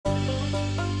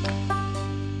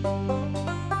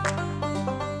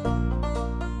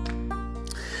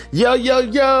Yo, yo,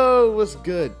 yo, what's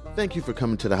good? Thank you for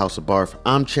coming to the House of B.A.R.F.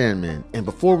 I'm Chanman, and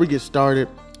before we get started,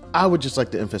 I would just like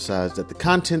to emphasize that the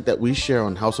content that we share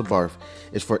on House of B.A.R.F.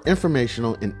 is for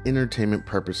informational and entertainment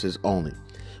purposes only.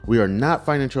 We are not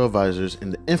financial advisors,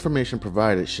 and the information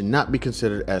provided should not be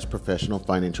considered as professional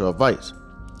financial advice.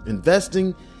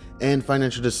 Investing and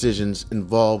financial decisions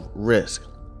involve risk.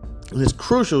 It is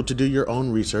crucial to do your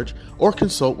own research or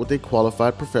consult with a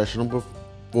qualified professional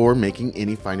before making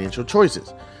any financial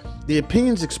choices. The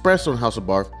opinions expressed on House of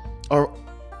B.A.R.F.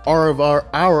 are of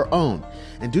our own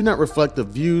and do not reflect the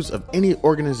views of any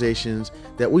organizations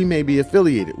that we may be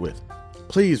affiliated with.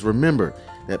 Please remember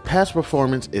that past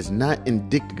performance is not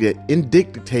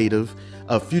indicative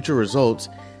of future results,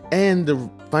 and the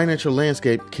financial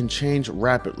landscape can change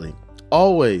rapidly.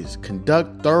 Always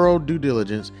conduct thorough due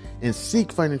diligence and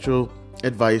seek financial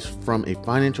advice from a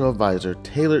financial advisor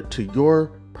tailored to your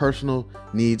personal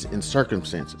needs and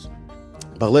circumstances.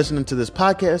 By listening to this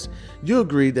podcast, you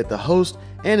agree that the host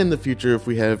and in the future, if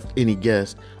we have any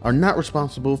guests, are not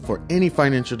responsible for any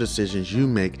financial decisions you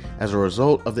make as a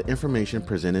result of the information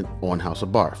presented on House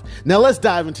of B.A.R.F. Now let's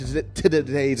dive into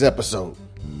today's episode.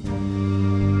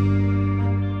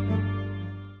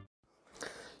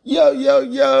 Yo, yo,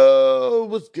 yo,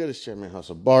 what's good? It's Chairman House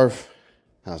of B.A.R.F.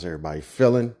 How's everybody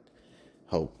feeling?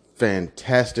 Hope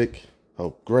fantastic.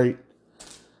 Hope great.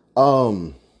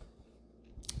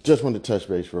 Just wanted to touch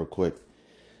base real quick.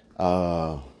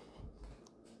 House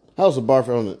of B.A.R.F.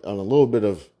 on a little bit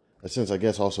of a sense, I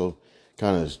guess, also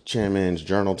kind of Chanman's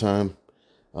journal time.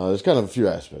 There's kind of a few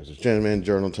aspects. It's Chanman's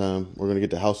journal time. We're going to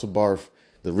get to House of B.A.R.F.,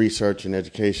 the research and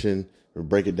education. We'll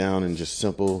break it down in just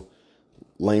simple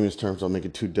layman's terms. Don't make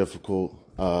it too difficult.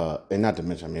 And not to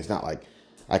mention, I mean, it's not like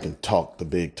I can talk the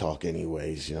big talk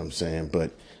anyways, you know what I'm saying?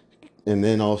 And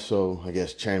then also, I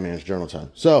guess, Chanman's journal time.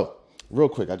 So, real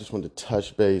quick, I just wanted to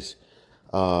touch base.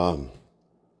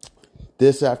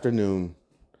 This afternoon,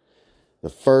 the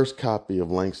first copy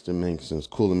of Langston-Mangston's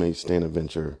Kool-lemade Stand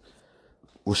Adventure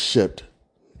was shipped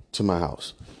to my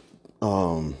house.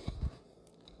 I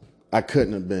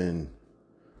couldn't have been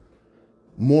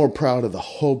more proud of the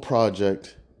whole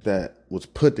project that was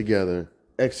put together,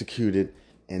 executed,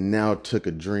 and now took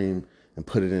a dream and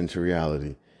put it into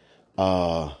reality.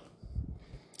 I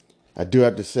do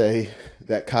have to say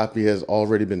that copy has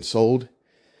already been sold.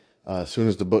 As soon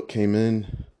as the book came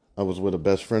in, I was with a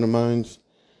best friend of mine's,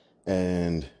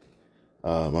 and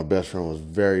my best friend was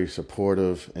very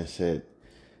supportive and said,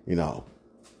 you know,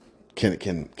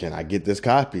 can I get this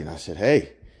copy? And I said,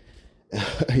 hey,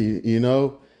 who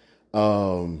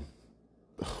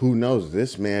knows?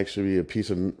 This may actually be a piece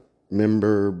of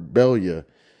memorabilia,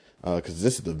 because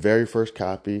this is the very first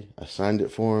copy. I signed it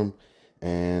for him,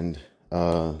 and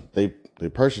they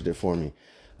purchased it for me.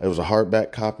 It was a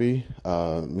hardback copy.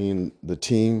 Me and the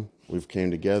team, we've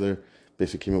came together,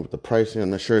 basically came up with the pricing.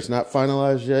 I'm not sure, it's not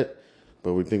finalized yet,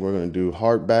 but we think we're going to do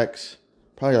hardbacks,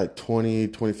 probably like $20,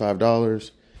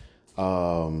 $25.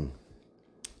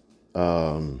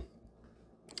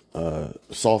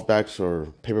 Softbacks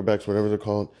or paperbacks, whatever they're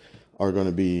called, are going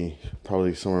to be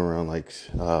probably somewhere around like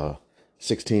 $16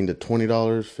 to $20,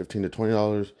 $15 to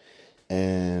 $20,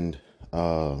 and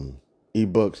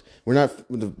ebooks. We're not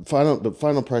the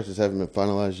final prices haven't been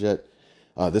finalized yet.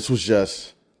 This was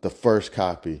just the first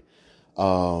copy.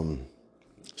 And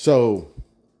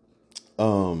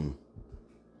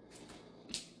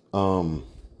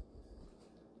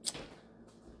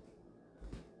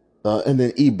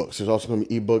then ebooks. There's also going to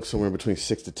be ebooks somewhere between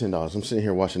 $6 to $10. I'm sitting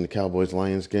here watching the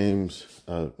Cowboys-Lions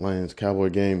Lions-Cowboy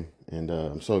game, and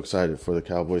I'm so excited for the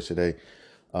Cowboys today.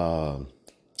 The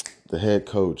head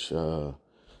coach,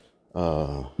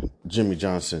 Jimmy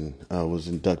Johnson, was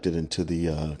inducted into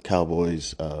the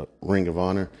Cowboys Ring of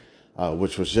Honor,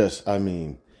 which was just,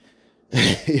 I'm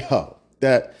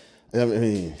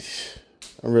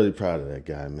really proud of that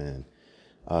guy, man.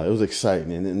 It was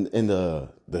exciting, and the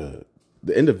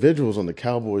individuals on the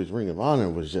Cowboys Ring of Honor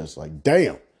was just like,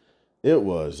 damn. It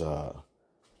was a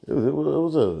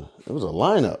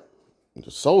lineup,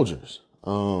 just soldiers.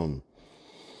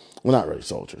 Well, not really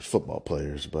soldiers, football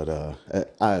players, but I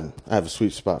have a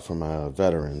sweet spot for my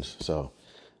veterans, so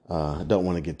I don't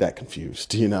want to get that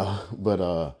confused,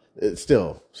 But it's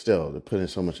still they put in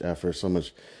so much effort, so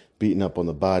much beating up on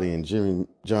the body, and Jimmy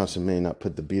Johnson may not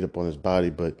put the beat up on his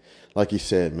body, but like he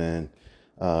said, man,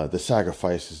 the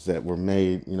sacrifices that were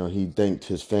made, he thanked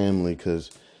his family,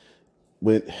 because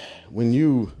when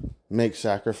you make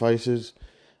sacrifices,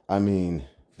 I mean,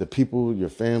 the people, your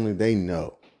family, they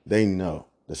know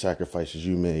the sacrifices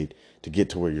you made to get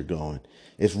to where you're going.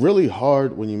 It's really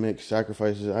hard when you make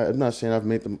sacrifices. I'm not saying I've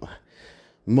made them.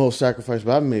 most sacrifices,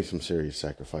 but I've made some serious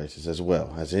sacrifices as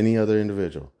well as any other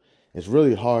individual. It's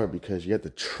really hard because you have to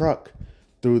truck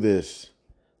through this,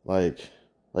 like,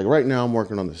 like right now I'm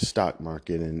working on the stock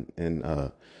market and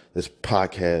this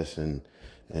podcast and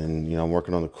I'm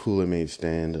working on the Kool-lemade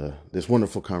stand. This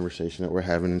wonderful conversation that we're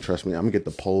having, and trust me, I'm gonna get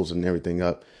the polls and everything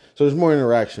up. So there's more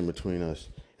interaction between us,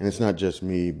 and it's not just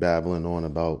me babbling on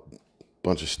about a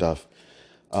bunch of stuff.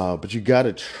 But you got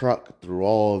to truck through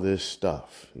all this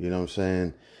stuff. You know what I'm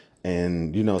saying?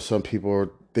 And, some people are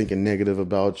thinking negative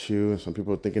about you, and some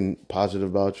people are thinking positive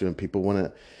about you, and people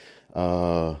want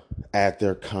to add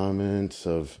their comments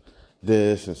of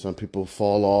this, and some people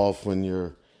fall off when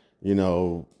you're,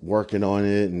 working on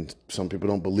it, and some people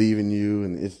don't believe in you.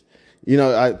 And it's,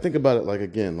 I think about it like,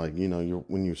 again, like,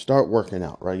 when you start working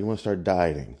out, right? You want to start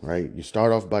dieting, right? You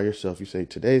start off by yourself. You say,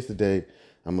 today's the day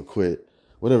I'm going to quit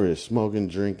whatever it is, smoking,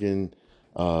 drinking,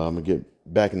 I'm going to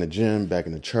get back in the gym, back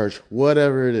in the church,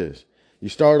 whatever it is. You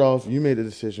start off, you made a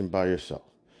decision by yourself.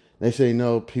 They say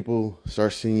no, people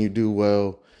start seeing you do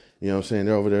well. You know what I'm saying?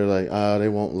 They're over there like, they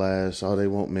won't last, they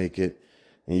won't make it.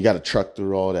 And you got to truck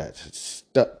through all that. It's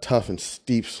tough and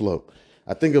steep slope.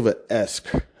 I think of an S,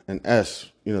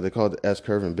 they call it the S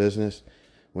curve in business.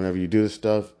 Whenever you do this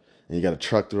stuff, and you got to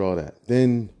truck through all that.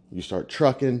 Then you start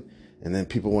trucking, and then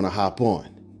people want to hop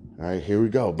on. All right, here we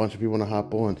go. A bunch of people want to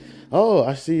hop on. Oh,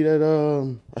 I see that.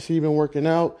 I see you've been working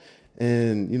out,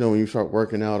 and when you start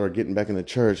working out or getting back in the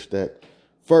church, that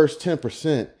first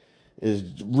 10% is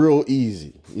real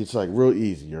easy. It's like real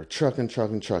easy. You're trucking,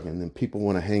 and then people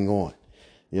want to hang on.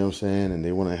 You know what I'm saying? And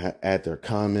they want to add their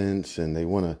comments, and they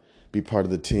want to be part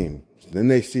of the team. Then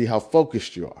they see how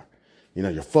focused you are.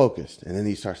 You're focused, and then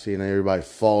you start seeing everybody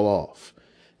fall off.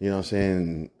 You know what I'm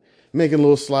saying? Making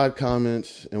little slide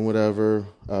comments and whatever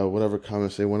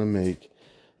comments they want to make,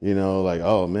 like,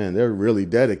 oh man, they're really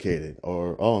dedicated,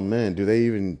 or, oh man, do they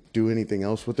even do anything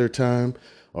else with their time?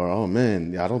 Or, oh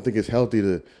man, I don't think it's healthy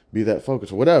to be that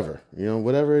focused, or whatever,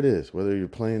 whatever it is, whether you're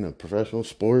playing a professional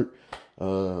sport,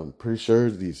 I'm pretty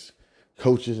sure these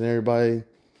coaches and everybody,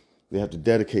 they have to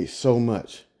dedicate so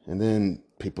much, and then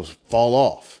people fall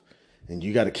off, and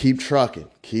you got to keep trucking.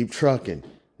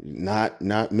 Not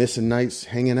missing nights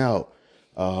hanging out,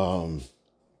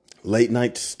 late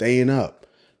nights staying up,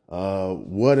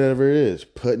 whatever it is,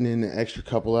 putting in the extra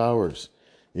couple hours,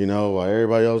 while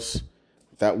everybody else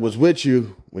that was with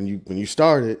you when you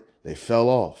started, they fell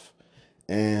off.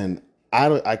 And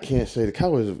I can't say the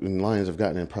Cowboys and Lions have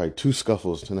gotten in probably 2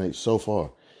 scuffles tonight so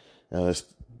far. It's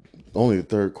only the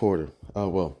third quarter.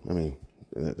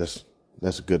 That's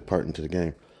a good part into the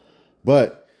game,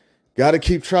 but got to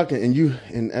keep trucking,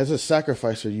 and as a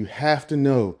sacrificer, you have to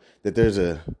know that there's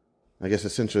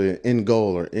essentially an end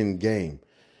goal or end game,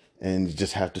 and you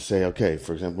just have to say, okay,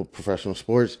 for example, professional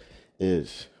sports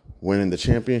is winning the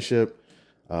championship,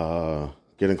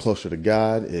 getting closer to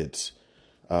God. It's,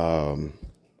 I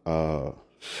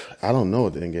don't know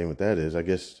what the end game with that is. I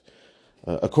guess,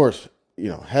 of course,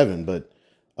 heaven, but,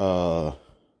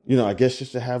 I guess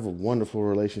just to have a wonderful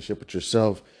relationship with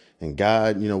yourself and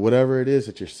God, whatever it is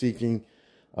that you're seeking.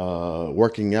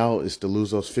 Working out is to lose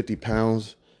those 50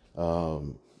 pounds.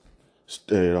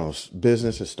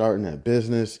 Business is starting that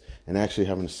business and actually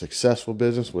having a successful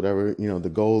business, whatever, the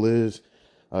goal is.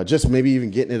 Just maybe even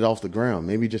getting it off the ground,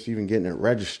 maybe just even getting it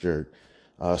registered.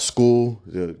 School,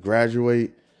 to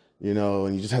graduate,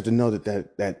 and you just have to know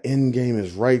that end game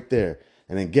is right there.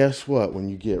 And then guess what? When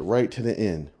you get right to the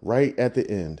end, right at the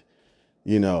end,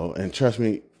 and trust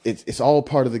me, it's all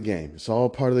part of the game. It's all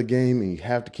part of the game, and you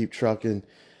have to keep trucking.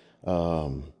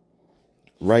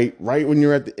 Right when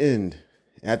you're at the end,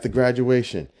 at the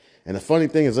graduation. And the funny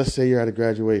thing is, let's say you're at a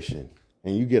graduation,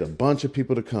 and you get a bunch of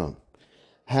people to come.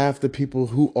 Half the people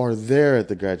who are there at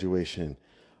the graduation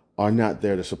are not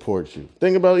there to support you.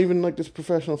 Think about even like this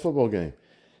professional football game.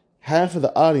 Half of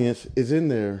the audience is in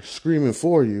there screaming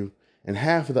for you, and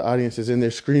half of the audience is in there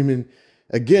screaming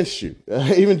against you.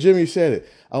 Even Jimmy said it.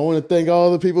 I want to thank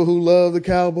all the people who love the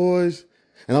Cowboys,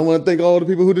 and I want to thank all the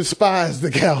people who despise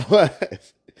the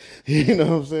Cowboys. You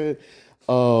know what I'm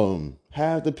saying?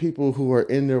 Half the people who are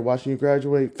in there watching you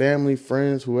graduate, family,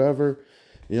 friends, whoever,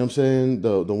 you know what I'm saying?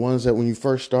 The ones that when you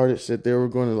first started said they were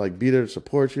going to like be there to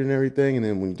support you and everything, and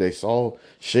then when they saw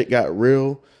shit got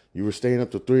real, you were staying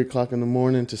up till 3 o'clock in the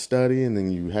morning to study, and then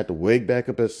you had to wake back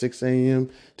up at 6 a.m.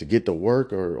 to get to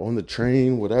work or on the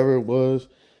train, whatever it was.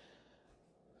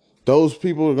 Those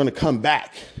people are going to come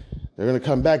back. They're going to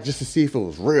come back just to see if it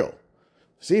was real.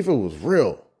 See if it was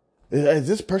real. Is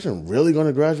this person really going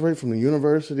to graduate from the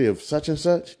university of such and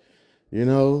such? And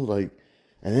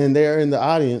then they're in the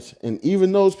audience, and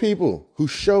even those people who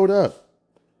showed up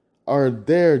are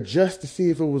there just to see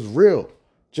if it was real,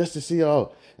 just to see,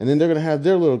 oh, and then they're going to have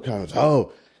their little comments.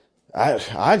 Oh,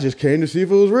 I just came to see if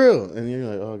it was real. And you're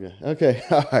like, okay,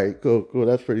 all right, cool.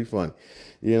 That's pretty funny.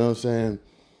 You know what I'm saying?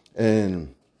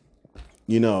 And,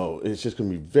 it's just going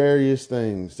to be various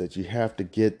things that you have to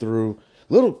get through.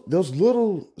 Those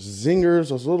little zingers,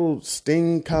 those little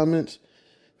sting comments.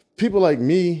 People like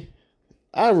me,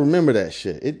 I remember that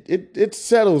shit. It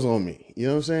settles on me. You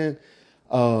know what I'm saying?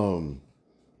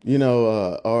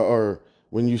 Or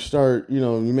when you start,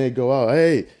 you may go out,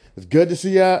 hey, it's good to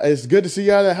see you out. It's good to see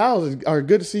you out of the house, or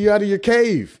good to see you out of your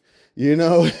cave. You're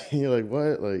like,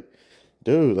 what? Like,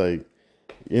 dude, like,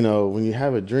 when you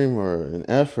have a dream or an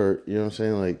effort, you know what I'm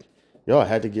saying? Like,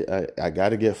 I got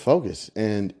to get focused.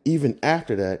 And even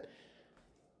after that,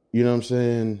 you know what I'm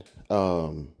saying?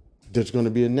 There's going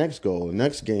to be a next goal, a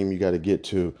next game you got to get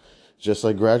to, just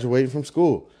like graduating from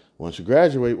school. Once you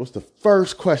graduate, what's the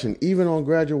first question? Even on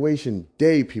graduation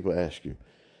day, people ask you.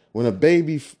 When a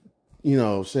baby,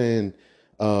 saying,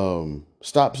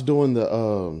 stops doing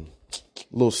the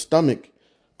little stomach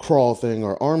crawl thing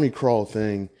or army crawl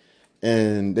thing,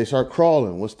 and they start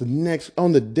crawling. What's the next?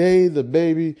 On the day the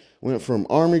baby went from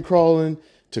army crawling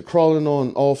to crawling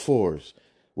on all fours,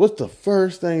 what's the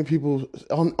first thing people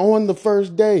on the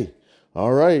first day?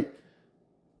 All right.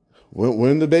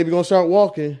 When the baby gonna start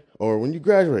walking, or when you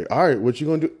graduate? All right, what you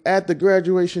gonna do at the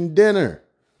graduation dinner?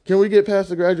 Can we get past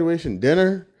the graduation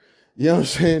dinner? You know what I'm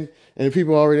saying? And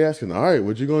people are already asking, all right,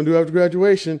 what you gonna do after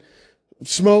graduation?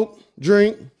 Smoke,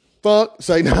 drink, fuck. It's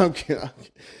like, no, I'm kidding.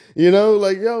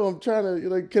 I'm trying to,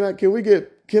 like,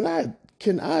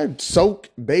 can I soak,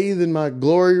 bathe in my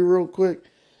glory real quick?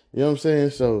 You know what I'm saying?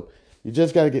 So you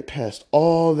just got to get past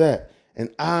all that. And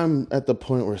I'm at the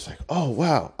point where it's like, oh,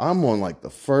 wow, I'm on like the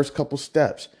first couple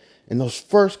steps. And those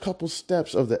first couple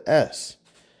steps of the S,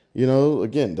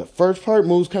 again, the first part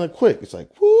moves kind of quick. It's like,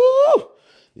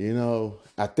 woo,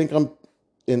 I think I'm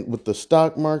in with the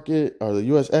stock market or the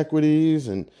U.S. equities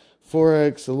and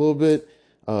Forex a little bit.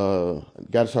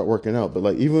 Got to start working out. But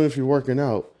like, even if you're working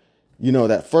out,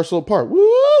 that first little part,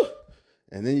 woo,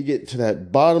 and then you get to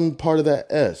that bottom part of that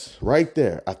S right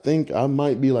there. I think I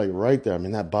might be like right there. I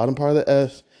mean, that bottom part of the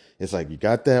S, it's like you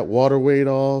got that water weight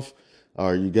off,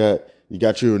 or you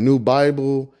got your new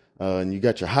Bible, and you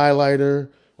got your highlighter,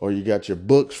 or you got your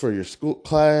books for your school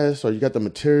class, or you got the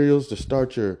materials to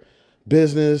start your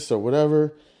business or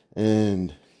whatever,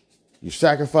 and you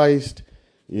sacrificed,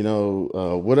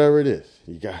 whatever it is.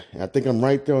 I think I'm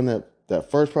right there on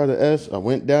that first part of the S. I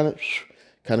went down it,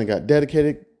 kind of got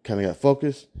dedicated, kind of got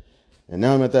focused, and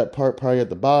now I'm at that part, probably at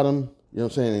the bottom. You know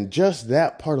what I'm saying? And just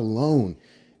that part alone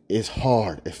is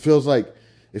hard. It feels like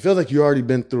you already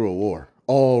been through a war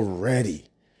already.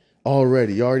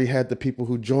 You already had the people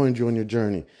who joined you on your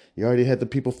journey. You already had the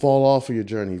people fall off of your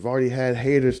journey. You've already had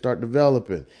haters start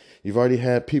developing. You've already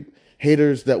had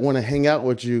haters that want to hang out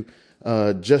with you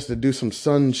just to do some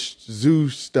Sun Tzu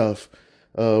stuff,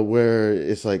 where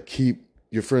it's like keep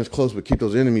your friends close, but keep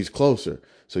those enemies closer.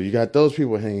 So you got those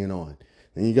people hanging on.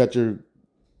 And you got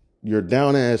your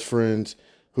down ass friends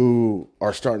who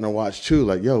are starting to watch too.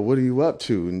 Like, yo, what are you up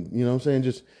to? And you know what I'm saying?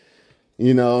 Just,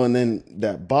 and then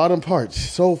that bottom part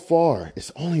so far,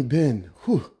 it's only been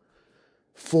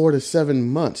 4 to 7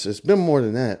 months. It's been more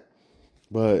than that.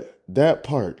 But that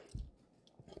part,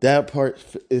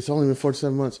 it's only been 4 to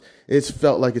 7 months. It's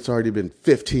felt like it's already been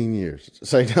 15 years.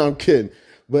 It's like, no, I'm kidding.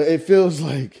 But it feels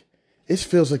like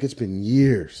it's been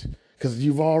years. Because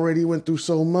you've already went through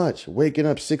so much. Waking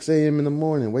up 6 a.m. in the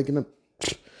morning. Waking up.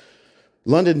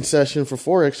 London session for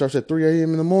Forex starts at 3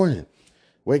 a.m. in the morning.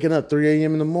 Waking up 3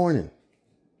 a.m. in the morning.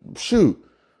 Shoot.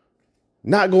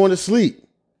 Not going to sleep.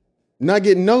 Not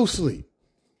getting no sleep.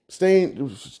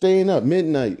 Staying up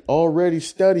midnight. Already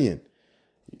studying.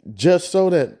 Just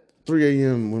so that 3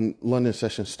 a.m. when London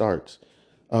session starts,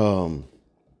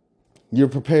 you're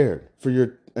prepared for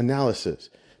your analysis.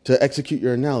 To execute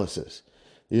your analysis.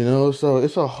 So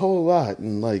it's a whole lot.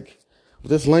 And like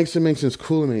this Langston-Mangston's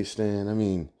Kool-lemade stand, I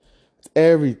mean,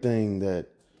 everything that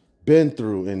been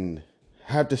through, and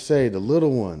have to say the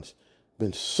little ones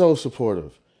been so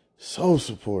supportive,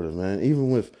 man. Even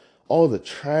with all the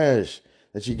trash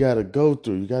that you got to go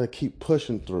through, you got to keep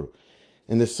pushing through.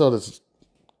 And this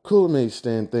Kool-lemade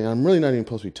stand thing, I'm really not even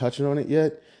supposed to be touching on it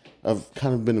yet. I've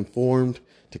kind of been informed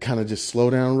to kind of just slow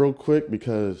down real quick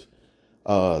because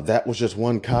that was just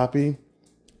one copy.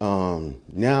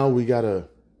 Now we gotta,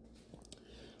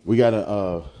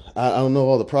 I don't know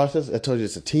all the process. I told you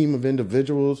it's a team of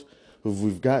individuals who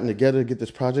we've gotten together to get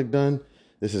this project done.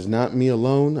 This is not me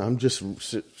alone. I'm just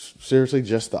seriously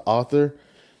just the author.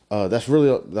 That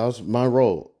was my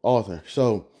role, author.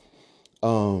 So,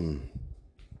 um,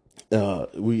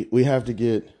 we have to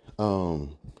get a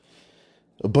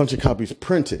bunch of copies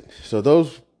printed. So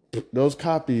those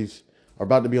copies are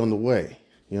about to be on the way.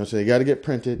 So they got to get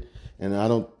printed, and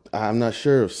I'm not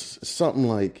sure if something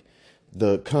like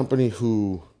the company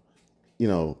who,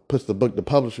 puts the book, the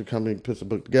publisher company puts the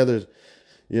book together,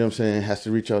 has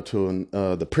to reach out to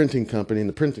the printing company, and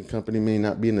the printing company may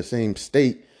not be in the same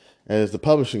state as the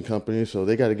publishing company, so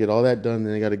they got to get all that done, and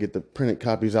they got to get the printed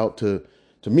copies out to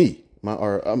me,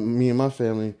 me and my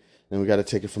family, and we got to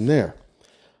take it from there.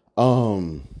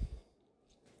 But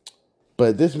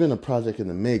this has been a project in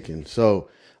the making, so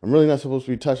I'm really not supposed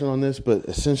to be touching on this, but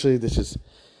essentially this is,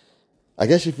 I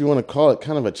guess if you want to call it,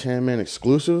 kind of a Chanman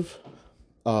exclusive.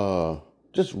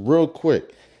 Just real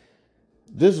quick,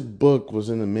 this book was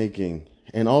in the making,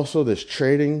 and also this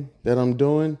trading that I'm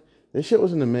doing, this shit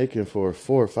was in the making for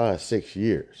 4 or 5, 6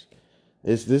 years.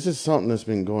 This is something that's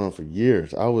been going on for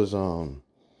years. I was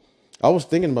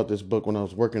thinking about this book when I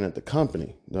was working at the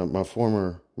company, my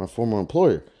former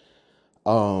employer.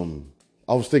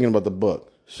 I was thinking about the book.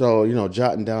 So,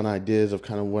 jotting down ideas of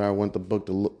kind of where I want the book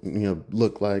to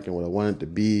look like and what I want it to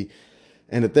be.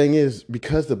 And the thing is,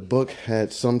 because the book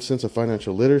had some sense of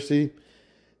financial literacy,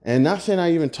 and not saying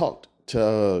I even talked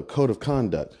to code of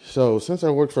conduct. So since I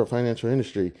worked for a financial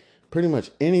industry, pretty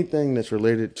much anything that's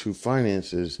related to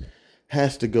finances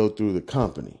has to go through the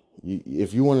company.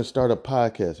 If you want to start a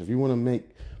podcast, if you want to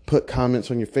put comments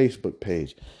on your Facebook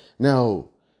page. Now,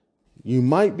 you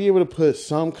might be able to put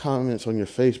some comments on your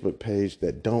Facebook page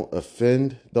that don't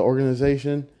offend the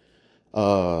organization.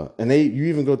 And you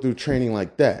even go through training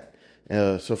like that.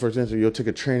 So for example, you'll take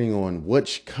a training on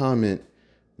which comment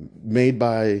made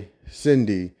by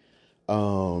Cindy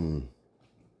is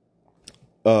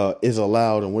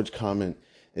allowed and which comment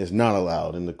is not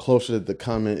allowed. And the closer that the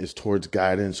comment is towards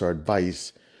guidance or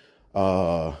advice,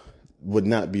 would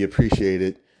not be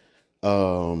appreciated.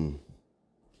 In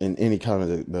any kind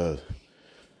of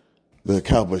the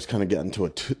Cowboys kind of got into a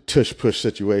tush push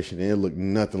situation, and it looked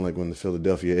nothing like when the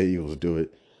Philadelphia Eagles do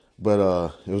it. But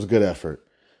it was a good effort.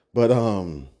 But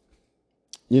and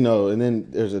then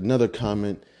there's another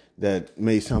comment that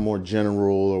may sound more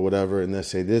general or whatever, and they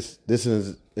say this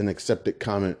is an accepted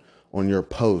comment on your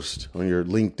post, on your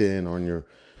LinkedIn, or on your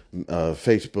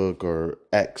Facebook or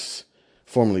X,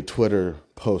 formerly Twitter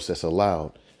post that's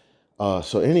allowed.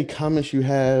 So any comments you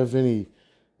have, any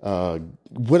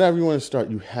whatever you want to start,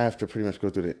 you have to pretty much go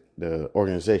through the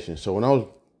organization. So when I was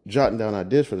jotting down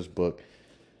ideas for this book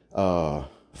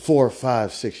 4,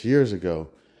 5, 6 years ago,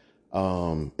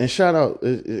 and shout out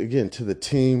again to the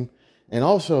team, and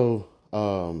also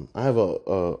I have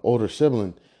a older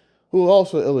sibling who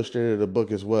also illustrated a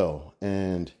book as well,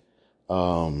 and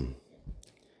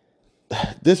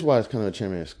this is why it's kind of a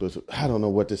Chanman exclusive. I don't know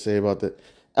what to say about that.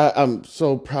 I'm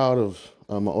so proud of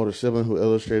my older sibling who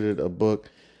illustrated a book.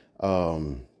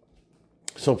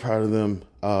 So proud of them.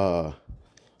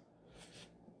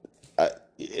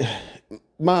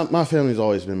 My family's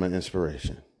always been my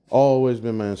inspiration. Always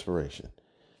been my inspiration.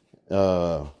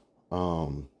 On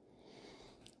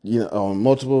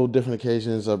multiple different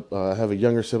occasions, I have a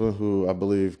younger sibling who I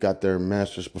believe got their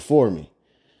master's before me.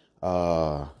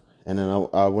 And then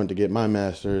I went to get my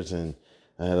master's, and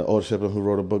I had an older sibling who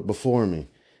wrote a book before me.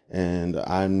 And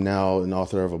I'm now an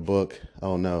author of a book.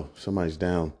 Oh no, somebody's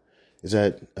down. Is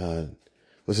that,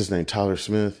 what's his name, Tyler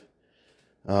Smith?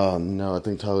 No, I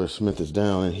think Tyler Smith is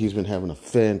down, and he's been having a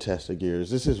fantastic year. Is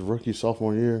this his rookie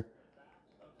sophomore year?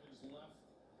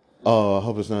 Oh, I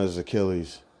hope it's not his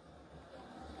Achilles.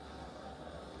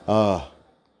 Uh,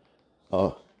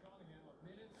 52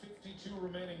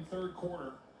 remaining third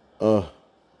quarter.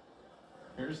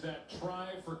 Here's that try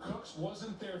for Cooks.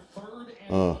 Wasn't their third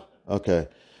and okay.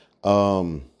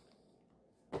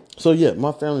 So yeah,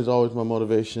 my family's always my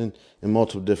motivation in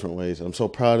multiple different ways. I'm so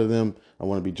proud of them. I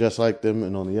want to be just like them.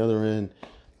 And on the other end,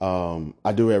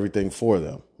 I do everything for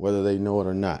them, whether they know it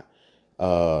or not.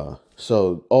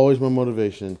 So always my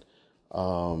motivation.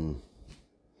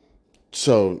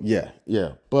 So yeah.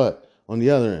 But on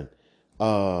the other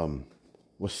end,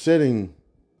 was sitting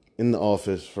in the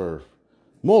office for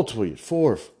multiple years,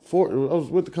 four. I was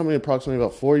with the company approximately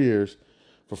about 4 years.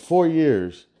 For 4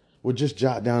 years, would just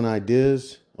jot down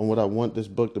ideas on what I want this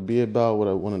book to be about, what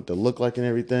I want it to look like and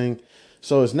everything.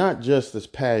 So it's not just this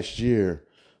past year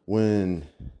when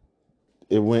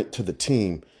it went to the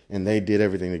team and they did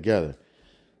everything together.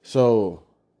 So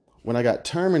when I got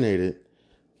terminated,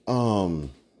 I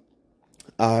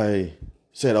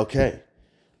said, okay,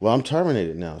 well, I'm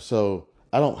terminated now. So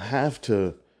I don't have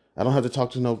to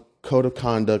talk to no code of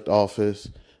conduct office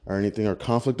or anything, or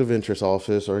conflict of interest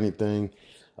office or anything.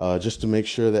 just to make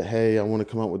sure that, hey, I want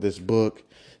to come out with this book.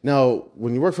 Now,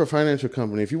 when you work for a financial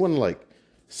company, if you want to like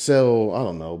sell, I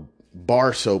don't know,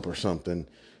 bar soap or something,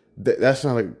 that's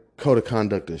not a code of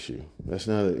conduct issue. That's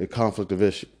not a conflict of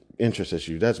interest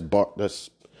issue. That's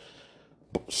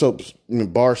soaps,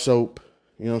 bar soap.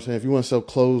 You know what I'm saying? If you want to sell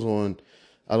clothes on,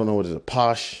 I don't know what is it,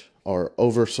 Posh or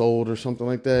Oversold or something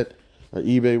like that, or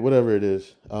eBay, whatever it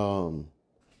is,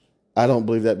 I don't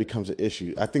believe that becomes an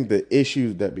issue. I think the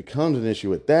issue that becomes an issue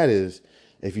with that is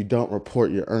if you don't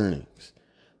report your earnings.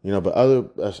 But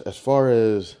as far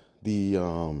as the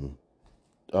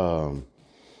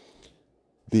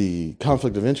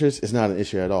conflict of interest is not an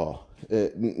issue at all.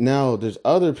 Now, there's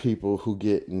other people who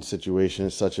get in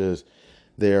situations such as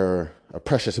they're a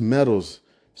precious metals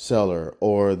seller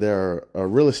or they're a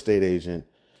real estate agent.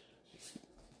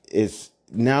 It's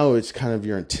kind of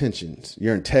your intentions,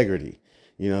 your integrity,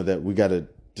 that we got to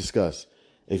discuss.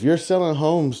 If you're selling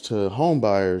homes to home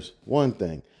buyers, one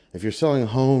thing. If you're selling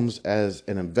homes as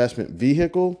an investment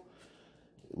vehicle,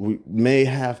 we may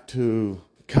have to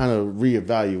kind of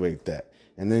reevaluate that.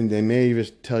 And then they may even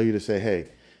tell you to say, hey,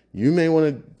 you may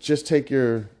want to just take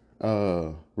your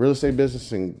real estate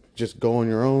business and just go on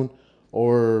your own.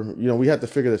 Or, we have to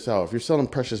figure this out. If you're selling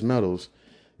precious metals,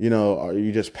 are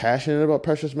you just passionate about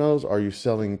precious metals? Or are you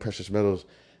selling precious metals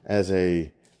as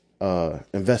a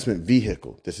investment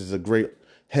vehicle? This is a great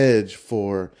hedge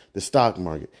for the stock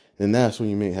market. Then that's when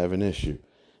you may have an issue.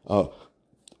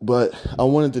 But I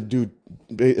wanted to do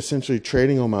essentially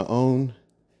trading on my own.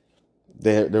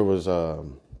 There was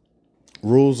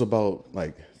rules about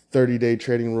like 30-day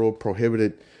trading rule,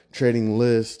 prohibited trading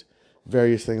list,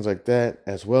 various things like that,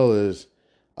 as well as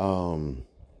you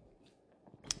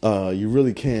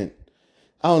really can't.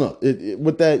 I don't know.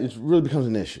 With that, it really becomes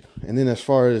an issue. And then as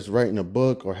far as writing a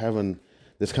book or having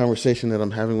this conversation that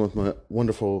I'm having with my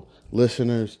wonderful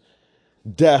listeners,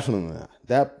 definitely not.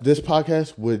 This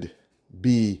podcast would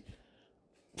be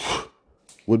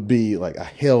like a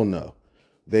hell no.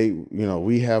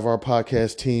 We have our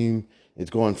podcast team. It's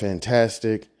going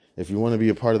fantastic. If you want to be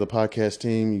a part of the podcast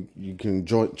team, you can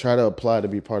try to apply to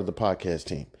be part of the podcast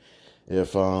team.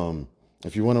 If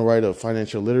you want to write a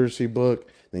financial literacy book,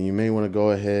 then you may want to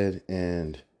go ahead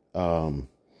and go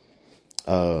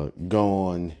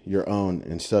on your own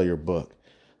and sell your book.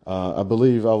 I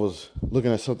believe I was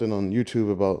looking at something on YouTube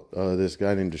about this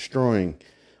guy named Destroying,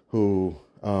 who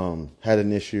had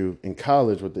an issue in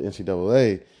college with the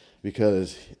NCAA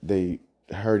because they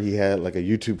heard he had like a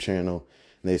YouTube channel,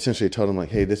 and they essentially told him like,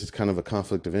 hey, this is kind of a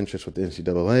conflict of interest with the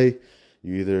NCAA.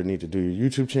 You either need to do your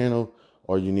YouTube channel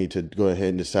or you need to go ahead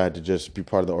and decide to just be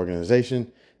part of the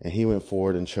organization. And he went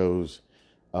forward and chose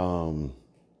his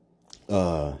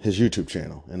YouTube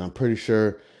channel. And I'm pretty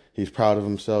sure he's proud of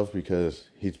himself because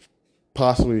he's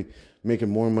possibly making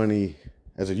more money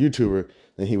as a YouTuber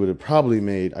than he would have probably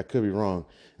made. I could be wrong,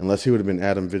 unless he would have been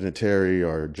Adam Vinatieri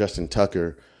or Justin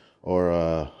Tucker or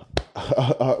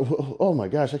oh my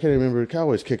gosh, I can't remember the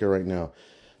Cowboys kicker right now.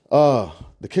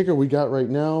 The kicker we got right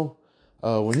now,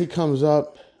 when he comes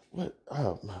up,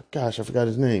 oh my gosh, I forgot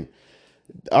his name.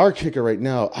 Our kicker right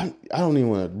now, I don't even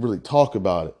want to really talk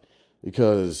about it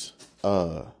because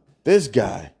this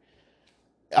guy,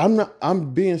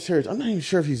 I'm being serious. I'm not even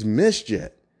sure if he's missed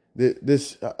yet. I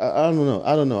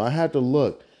don't know. I had to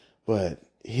look, but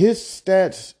his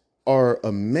stats are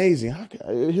amazing.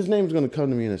 His name's going to come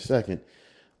to me in a second.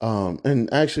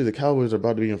 And actually, the Cowboys are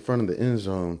about to be in front of the end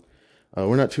zone.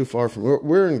 We're not too far from.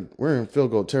 We're in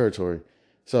field goal territory.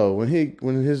 So when he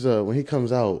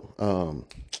comes out,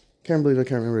 can't believe I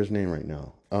can't remember his name right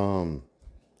now.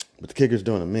 But the kicker's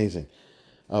doing amazing.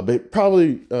 But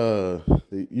probably the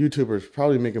YouTubers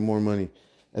probably making more money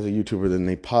as a YouTuber than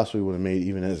they possibly would have made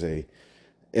even as a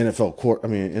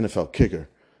NFL kicker.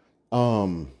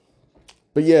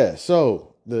 But yeah,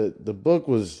 so the book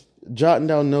was jotting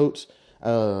down notes.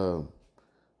 I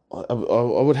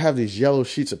would have these yellow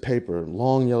sheets of paper,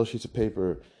 long yellow sheets of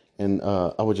paper, and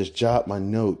I would just jot my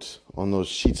notes on those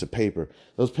sheets of paper.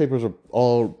 Those papers are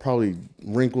all probably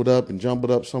wrinkled up and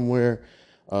jumbled up somewhere,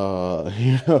 but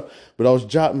I was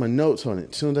jotting my notes on it.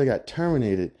 As soon as I got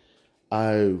terminated,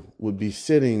 I would be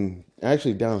sitting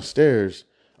actually downstairs.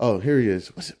 Oh, here he is.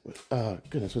 What's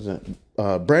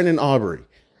that? Brandon Aubrey.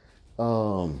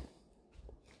 I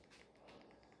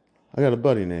got a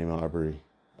buddy named Aubrey.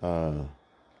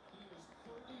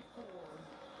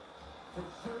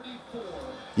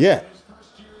 Yeah.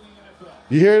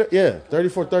 You hear it? Yeah,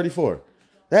 34.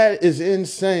 That is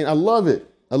insane. I love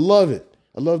it. I love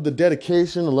the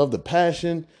dedication. I love the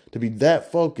passion to be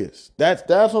that focused. That's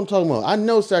what I'm talking about. I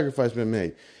know sacrifice been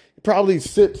made. He probably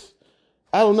sits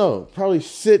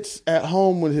at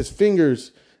home with his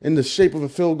fingers in the shape of a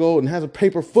field goal and has a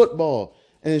paper football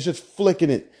and it's just flicking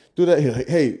it through that.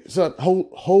 Hey, son,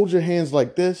 hold your hands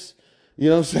like this. You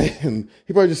know what I'm saying?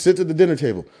 He probably just sits at the dinner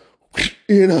table,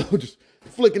 just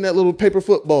flicking that little paper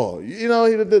football.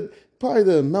 Probably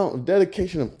the amount of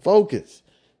dedication and focus,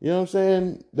 you know what I'm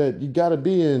saying, that you got to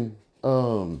be in.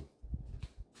 Let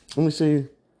me see.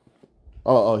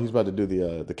 Oh, he's about to do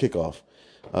the kickoff.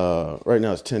 Right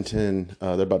now it's 10:10.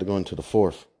 They're about to go into the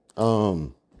fourth.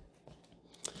 But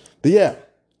yeah.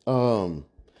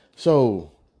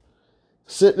 So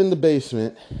sitting in the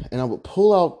basement, and I would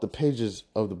pull out the pages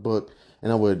of the book,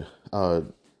 and I would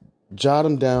jot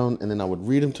them down, and then I would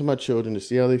read them to my children to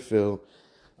see how they feel.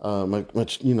 My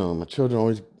children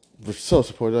always were so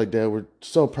supportive. Like, Dad, we're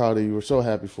so proud of you. We're so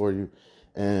happy for you.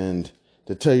 And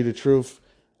to tell you the truth,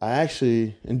 I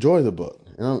actually enjoy the book.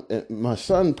 And my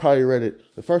son probably read it.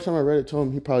 The first time I read it to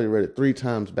him, he probably read it 3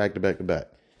 times back to back to back,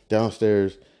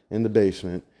 downstairs in the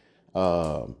basement.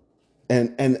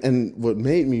 And what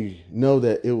made me know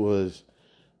that it was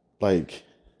like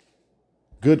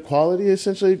good quality,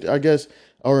 essentially, I guess,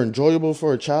 or enjoyable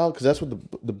for a child, because that's what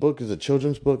the book is. A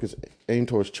children's book. Is aimed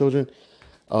towards children.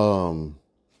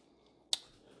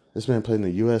 This man played in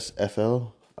the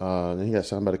USFL. Then he got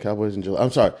signed by the Cowboys in July. I'm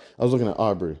sorry, I was looking at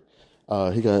Aubrey.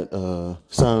 He got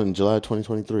signed in July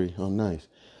 2023. Oh, nice.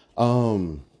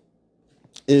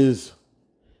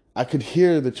 I could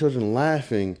hear the children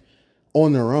laughing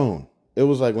on their own. It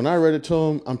was like when I read it to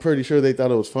them, I'm pretty sure they thought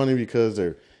it was funny because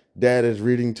their dad is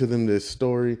reading to them this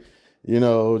story.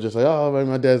 Just like, oh, man,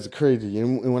 my dad's crazy.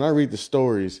 And when I read the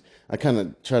stories, I kind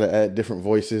of try to add different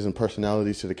voices and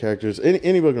personalities to the characters.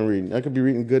 Any book I'm reading, I could be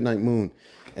reading Goodnight Moon,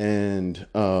 and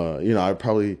I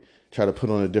probably try to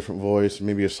put on a different voice,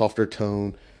 maybe a softer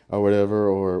tone or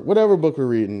whatever book we're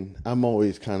reading. I'm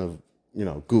always kind of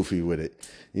goofy with it,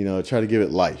 try to give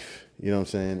it life. You know what I'm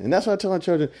saying? And that's why I tell my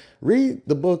children, read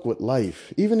the book with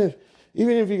life. Even if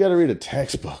you got to read a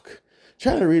textbook,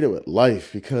 try to read it with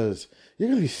life, because you're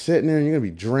going to be sitting there and you're going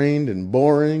to be drained and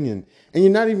boring, and you're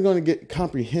not even going to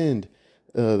comprehend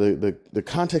the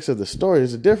context of the story.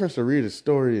 There's a difference to read a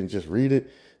story and just read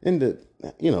it and to,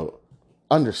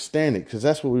 understand it, because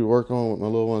that's what we work on with my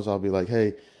little ones. I'll be like,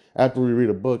 hey, after we read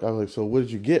a book, I'll be like, so what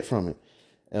did you get from it?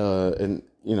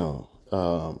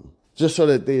 Just so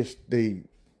that they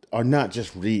are not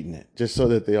just reading it, just so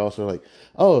that they also are like,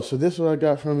 oh, so this is what I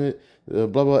got from it. Blah,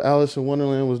 blah, Alice in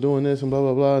Wonderland was doing this and blah,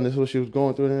 blah, blah. And this is what she was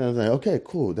going through. And I was like, okay,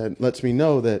 cool. That lets me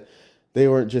know that they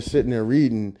weren't just sitting there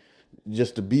reading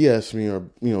just to BS me or,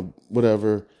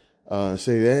 whatever,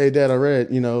 say, hey, Dad, I read,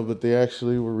 but they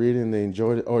actually were reading and they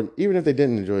enjoyed it. Or even if they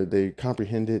didn't enjoy it, they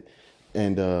comprehended.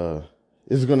 And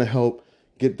this is going to help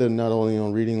get them not only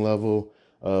on reading level,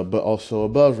 but also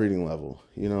above reading level,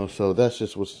 so that's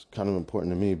just what's kind of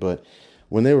important to me. But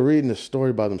when they were reading the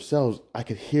story by themselves, I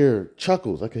could hear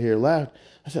chuckles. I could hear laugh.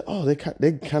 I said, oh, they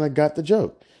kind of got the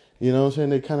joke. You know what I'm saying?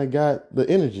 They kind of got the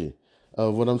energy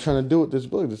of what I'm trying to do with this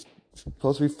book. It's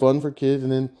supposed to be fun for kids.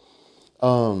 And then,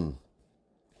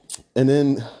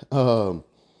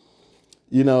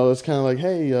 it's kind of like,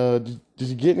 hey, did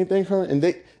you get anything from it? And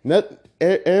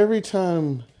every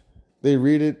time they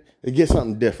read it, they get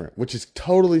something different, which is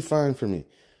totally fine for me.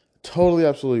 Totally,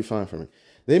 absolutely fine for me.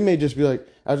 They may just be like,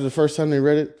 after the first time they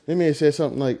read it, they may say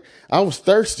something like, I was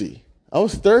thirsty. I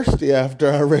was thirsty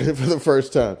after I read it for the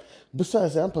first time.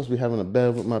 Besides that, I'm supposed to be having a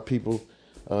bev with my people.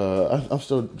 I'm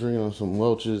still drinking on some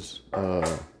Welch's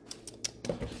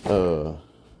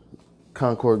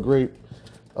Concord grape.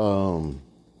 So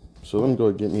let me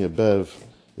go get me a bev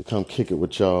to come kick it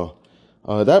with y'all.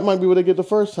 That might be what they get the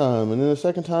first time. And then the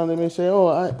second time they may say, oh,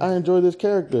 I enjoy this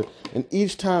character. And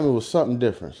each time it was something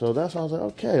different. So that's why I was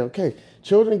like, okay.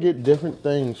 Children get different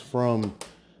things from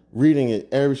reading it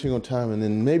every single time. And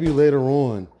then maybe later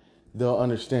on, they'll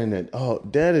understand that, oh,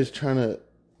 Dad is trying to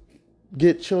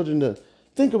get children to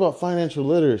think about financial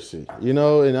literacy,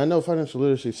 and I know financial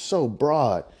literacy is so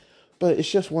broad, but it's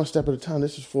just one step at a time.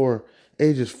 This is for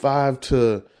ages 5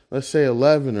 to, let's say,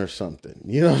 11 or something.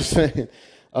 You know what I'm saying?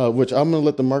 Which I'm going to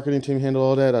let the marketing team handle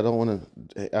all that. I don't want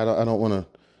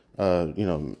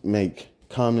to, make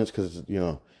comments because,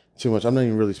 too much. I'm not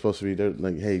even really supposed to be there.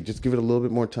 Like, hey, just give it a little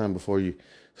bit more time before you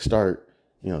start,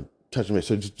 touching me.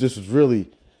 So this is really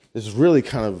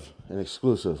kind of an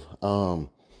exclusive.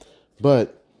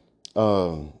 But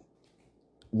I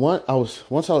was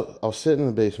sitting in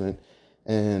the basement,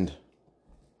 and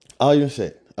I'll even say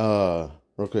it,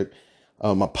 real quick.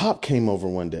 My pop came over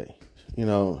one day.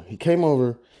 He came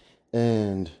over,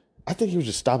 and I think he was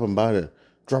just stopping by to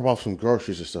drop off some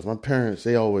groceries and stuff. My parents,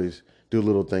 they always do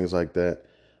little things like that.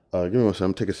 Give me one second.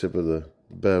 I'm take a sip of the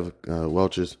Bev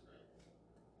Welch's.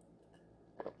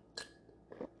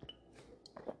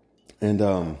 And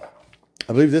I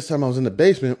believe this time I was in the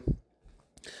basement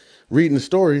reading the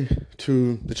story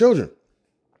to the children.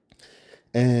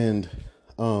 And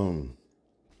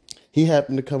he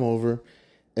happened to come over,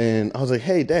 and I was like,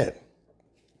 hey, Dad,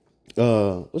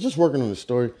 I was just working on the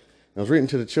story. And I was reading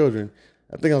to the children.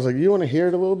 I think I was like, you want to hear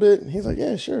it a little bit? And he's like,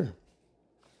 yeah, sure.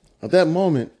 At that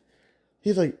moment,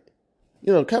 he's like,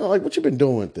 kind of like, what you been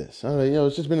doing with this? I was like,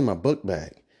 it's just been in my book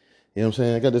bag. You know what I'm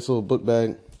saying? I got this little book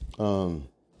bag.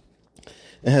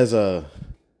 It has I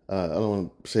don't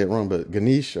want to say it wrong, but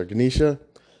Ganesha.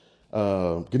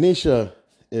 Ganesha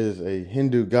is a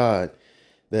Hindu god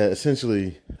that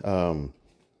essentially, I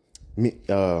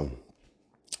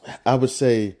would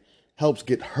say, helps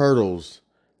get hurdles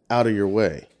out of your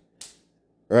way.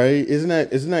 Right? Isn't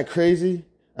that crazy?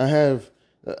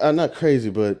 I'm not crazy,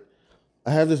 but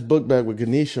I have this book bag with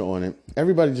Ganesha on it.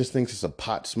 Everybody just thinks it's a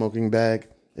pot smoking bag.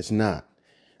 It's not.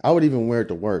 I would even wear it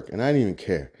to work, and I didn't even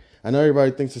care. I know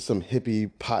everybody thinks it's some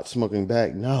hippie pot smoking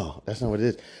bag. No, that's not what it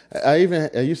is. I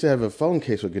used to have a phone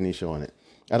case with Ganesha on it.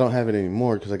 I don't have it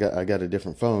anymore because I got a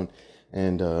different phone,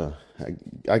 and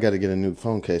I got to get a new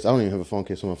phone case. I don't even have a phone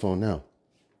case on my phone now.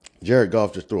 Jared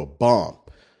Goff just threw a bomb,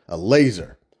 a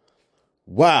laser.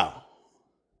 Wow,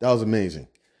 that was amazing.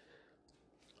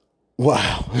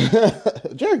 Wow,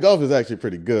 Jared Goff is actually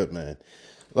pretty good, man.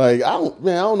 Like I don't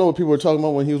know what people were talking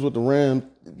about when he was with the Rams.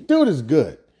 Dude is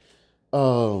good.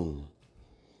 Pop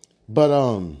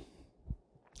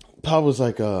was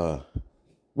like,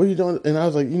 what are you doing? And I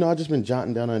was like, I just been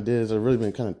jotting down ideas. I've really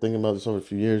been kind of thinking about this over a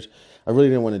few years. I really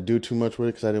didn't want to do too much with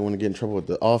it because I didn't want to get in trouble with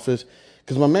the office.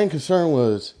 Because my main concern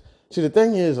was, see, the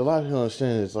thing is, a lot of people don't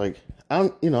understand is like,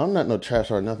 I'm not no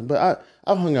trash or nothing, but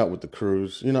I've hung out with the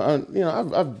crews.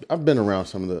 I've been around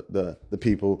some of the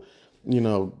people.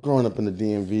 Growing up in the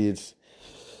DMV,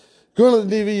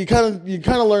 you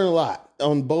kind of learn a lot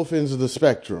on both ends of the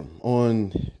spectrum.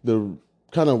 On the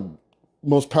kind of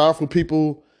most powerful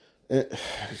people,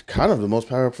 kind of the most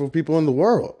powerful people in the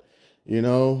world, and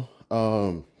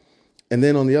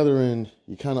then on the other end,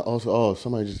 you kind of also,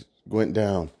 somebody just went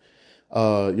down.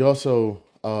 You also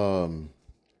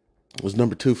was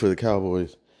number 2 for the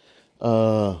Cowboys.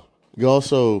 You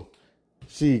also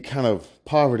see kind of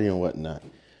poverty and whatnot.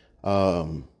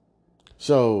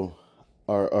 So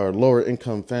our lower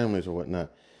income families or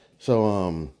whatnot.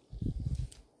 So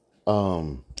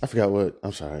I forgot what I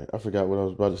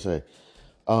was about to say.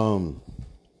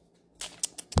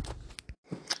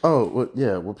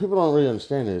 What people don't really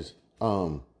understand is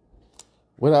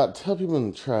what I tell people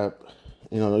in the trap,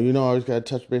 I always gotta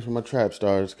touch base with my trap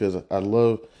stars because I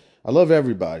love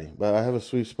everybody, but I have a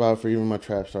sweet spot for even my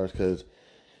trap stars because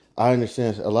I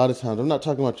understand a lot of times I'm not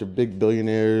talking about your big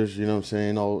billionaires, you know what I'm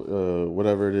saying, all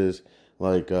whatever it is,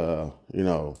 like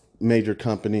major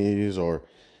companies or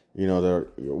they're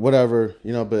whatever,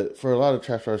 but for a lot of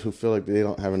trap stars who feel like they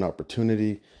don't have an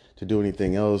opportunity to do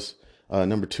anything else,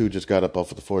 number 2 just got up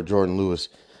off of the floor, Jordan Lewis.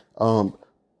 No,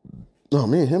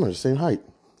 me and him are the same height.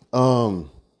 A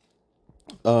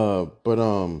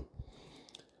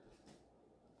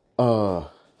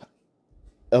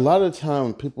lot of the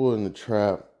time people in the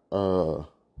trap will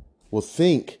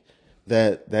think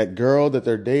that girl that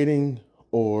they're dating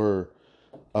or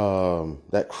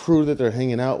that crew that they're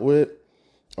hanging out with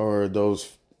or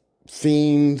those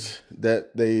fiends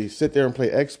that they sit there and play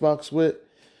Xbox with,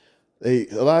 a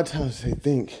lot of times they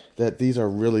think that these are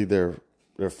really their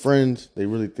friends. They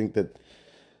really think that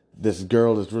this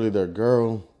girl is really their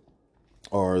girl,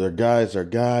 or their guy is their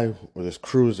guy, or this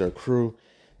crew is their crew.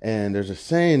 And there's a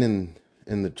saying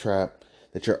in the trap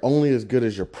that you're only as good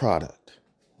as your product.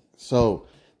 So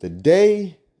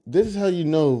this is how you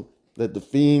know that the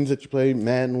fiends that you play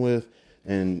Madden with,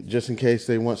 and just in case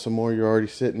they want some more, you're already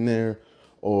sitting there,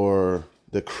 or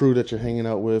the crew that you're hanging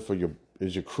out with, or your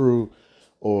crew,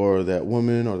 or that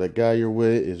woman or that guy you're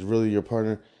with is really your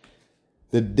partner.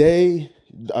 The day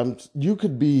you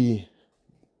could be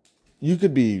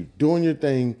doing your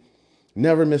thing,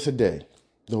 never miss a day.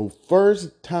 The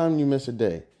first time you miss a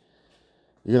day,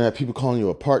 you're gonna have people calling you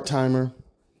a part-timer.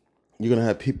 You're gonna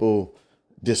have people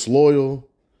disloyal,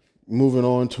 moving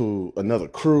on to another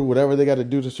crew, whatever they got to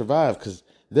do to survive, because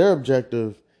their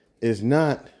objective is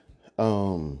not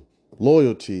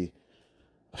loyalty.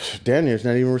 Damn near, it's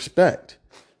not even respect.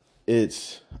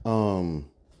 It's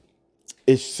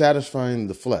satisfying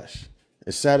the flesh.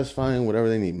 It's satisfying whatever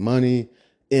they need. Money,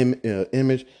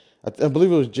 image. I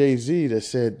believe it was Jay-Z that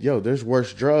said, yo, there's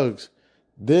worse drugs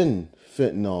than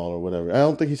fentanyl or whatever. I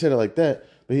don't think he said it like that,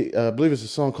 but I believe it's a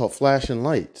song called Flashing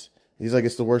Lights. He's like,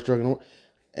 it's the worst drug in the world.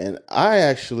 And I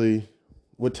actually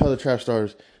would tell the trap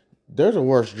stars, there's a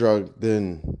worse drug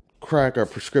than crack or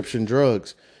prescription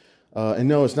drugs. And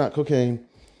no, it's not cocaine.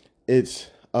 It's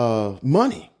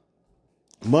money.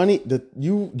 Money that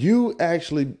you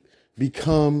actually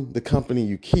become the company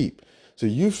you keep. So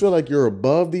you feel like you're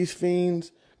above these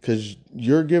fiends because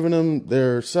you're giving them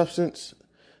their substance,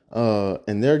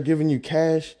 and they're giving you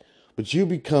cash, but you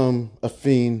become a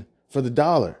fiend for the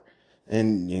dollar.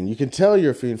 And you can tell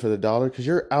you're a fiend for the dollar because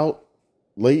you're out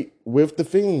late with the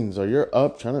fiends, or you're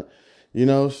up trying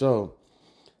to, so,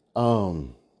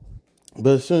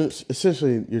 but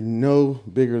essentially you're no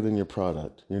bigger than your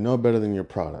product. You're no better than your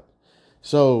product.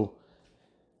 So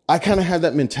I kind of had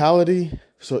that mentality.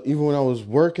 So even when I was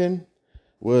working,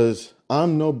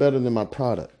 I'm no better than my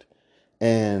product.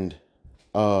 And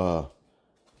part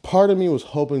of me was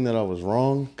hoping that I was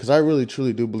wrong, because I really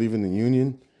truly do believe in the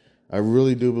union. I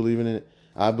really do believe in it.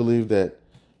 I believe that,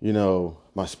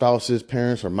 my spouse's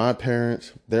parents are my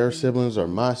parents, their siblings are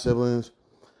my siblings.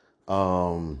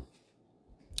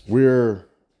 We're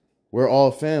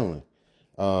all family.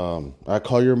 I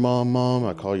call your mom, mom.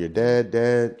 I call your dad,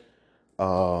 dad.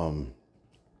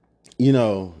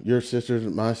 Your sister,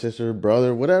 my sister,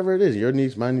 brother, whatever it is, your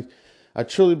niece, my niece. I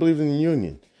truly believe in the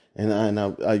union. And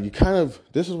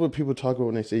this is what people talk about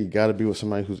when they say you got to be with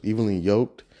somebody who's evenly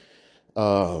yoked.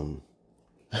 For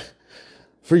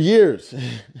years,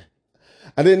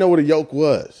 I didn't know what a yoke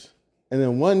was. And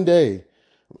then one day,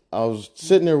 I was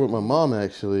sitting there with my mom,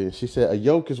 actually, and she said, a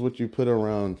yoke is what you put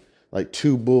around like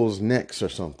two bulls' necks or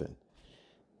something.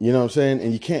 You know what I'm saying?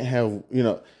 And you can't have,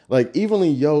 like evenly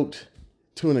yoked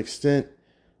to an extent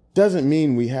doesn't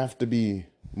mean we have to be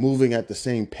moving at the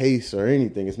same pace or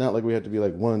anything. It's not like we have to be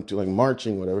like one, two, like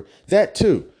marching, whatever. That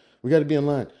too. We got to be in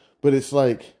line. But it's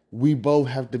like we both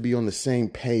have to be on the same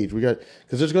page. Because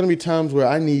there's going to be times where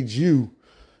I need you.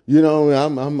 I'm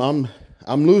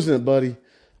losing it, buddy.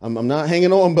 I'm not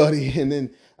hanging on, buddy. And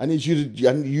then I need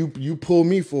you pull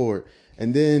me forward.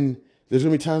 And then there's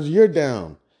going to be times you're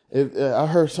down. I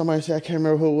heard somebody say, I can't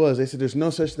remember who it was. They said there's no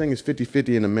such thing as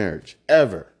 50-50 in a marriage,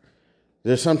 ever.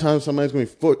 There's sometimes somebody's going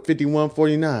to be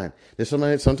 51-49.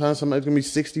 Sometimes somebody's going to be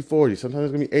 60-40. Sometimes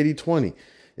it's going to be 80-20.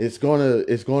 It's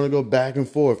going to go back and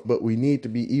forth, but we need to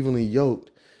be evenly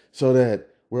yoked so that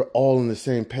we're all on the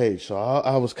same page. So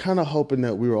I was kind of hoping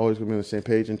that we were always going to be on the same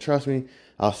page. And trust me,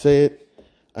 I'll say it.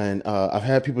 And I've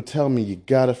had people tell me, you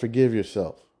got to forgive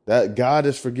yourself. That God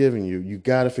is forgiving you. You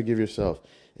got to forgive yourself.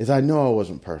 I know I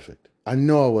wasn't perfect.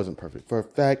 For a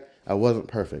fact, I wasn't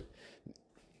perfect.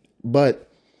 But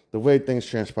the way things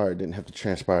transpired didn't have to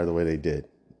transpire the way they did.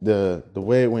 The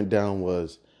way it went down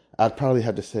was, I'd probably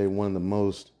have to say, one of the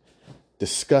most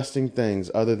disgusting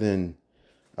things, other than,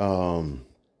 I'm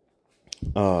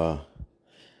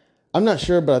not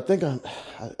sure, but I think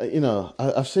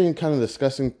I've seen kind of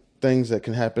disgusting things that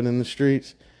can happen in the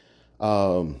streets.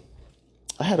 I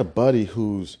had a buddy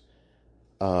who's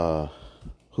I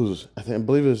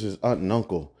believe it was his aunt and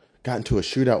uncle, got into a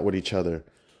shootout with each other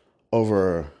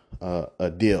over a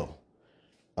deal.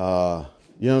 You know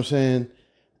what I'm saying?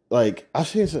 Like I've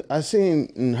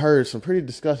seen and heard some pretty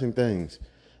disgusting things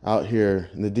out here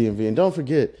in the DMV. And don't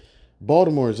forget,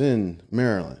 Baltimore's in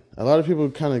Maryland. A lot of people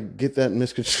kind of get that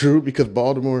misconstrued because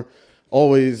Baltimore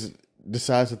always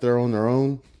decides that they're on their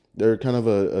own. They're kind of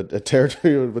a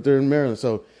territory, but they're in Maryland.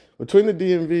 So between the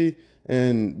DMV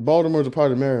and Baltimore's a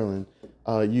part of Maryland,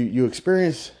 you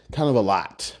experience kind of a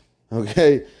lot.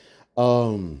 Okay.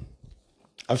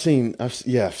 I've seen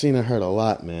and heard a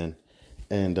lot, man.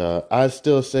 And I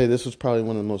still say this was probably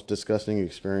one of the most disgusting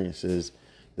experiences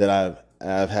that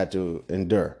I've had to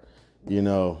endure.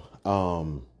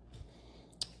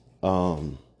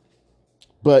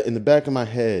 But in the back of my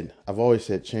head, I've always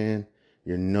said, Chan,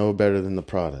 you're no better than the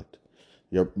product.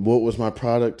 What was my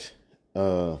product?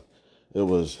 It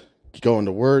was going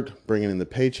to work, bringing in the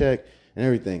paycheck and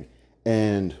everything.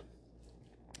 And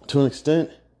to an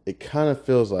extent, it kind of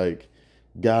feels like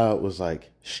God was like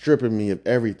stripping me of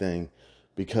everything,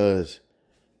 because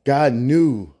God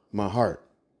knew my heart.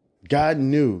 God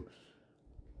knew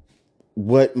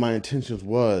what my intentions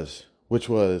was, which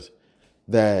was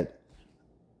that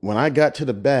when I get to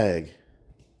the bag,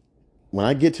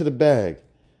 getting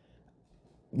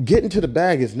to the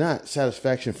bag is not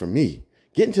satisfaction for me.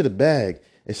 Getting to the bag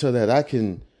is so that I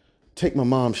can take my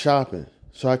mom shopping,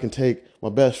 so I can take my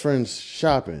best friends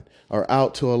shopping, or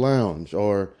out to a lounge,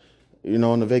 or,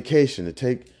 on a vacation, to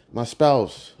take my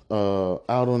spouse out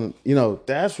on,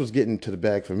 that's what's getting to the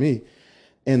bag for me.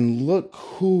 And look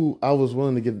who I was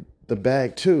willing to give the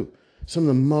bag to. Some of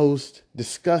the most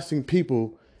disgusting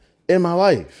people in my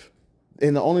life.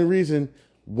 And the only reason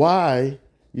why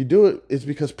you do it is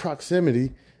because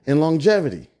proximity and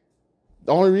longevity.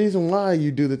 The only reason why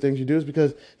you do the things you do is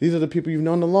because these are the people you've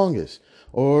known the longest,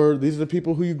 or these are the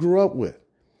people who you grew up with.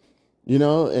 You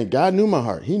know, and God knew my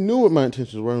heart. He knew what my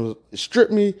intentions were. And it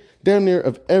stripped me damn near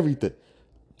of everything.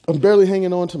 I'm barely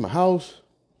hanging on to my house,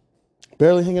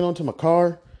 barely hanging on to my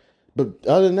car. But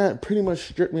other than that, pretty much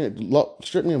stripped me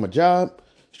of my job,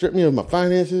 stripped me of my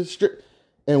finances.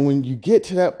 And when you get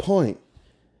to that point,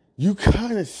 you can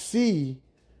kind of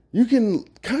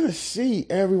see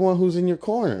everyone who's in your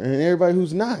corner and everybody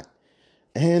who's not.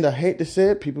 And I hate to say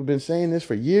it, people have been saying this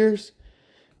for years,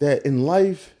 that in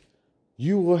life,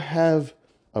 you will have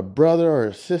a brother or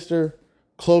a sister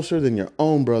closer than your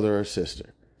own brother or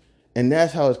sister. And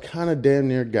that's how it's kind of damn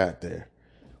near got there.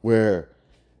 Where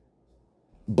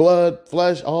blood,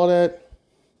 flesh, all that,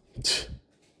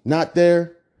 not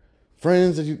there.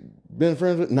 Friends that you've been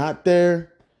friends with, not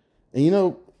there. And you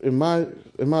know, in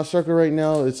my circle right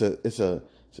now, it's a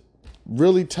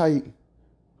really tight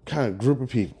kind of group of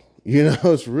people. You know,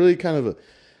 it's really kind of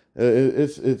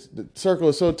it's the circle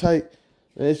is so tight.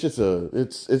 It's just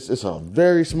it's a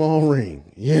very small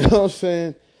ring. You know what I'm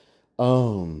saying?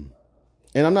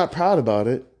 And I'm not proud about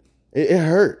it. It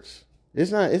hurts.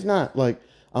 It's not like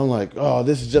I'm like, oh,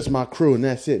 this is just my crew and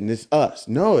that's it and it's us.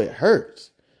 No, it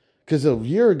hurts. Because a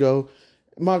year ago,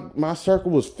 my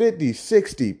circle was 50,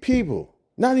 60 people.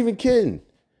 Not even kidding.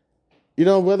 You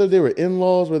know, whether they were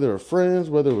in-laws, whether they were friends,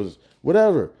 whether it was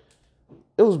whatever.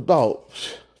 It was about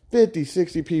 50,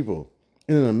 60 people.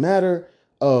 And in a matter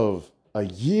of a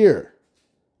year,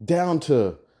 down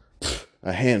to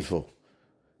a handful.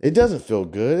 It doesn't feel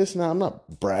good. I'm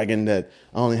not bragging that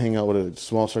I only hang out with a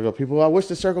small circle of people. I wish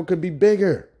the circle could be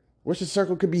bigger. Wish the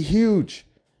circle could be huge.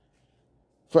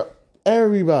 For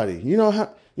everybody. You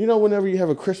know whenever you have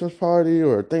a Christmas party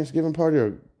or a Thanksgiving party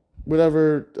or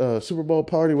whatever, Super Bowl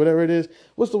party, whatever it is,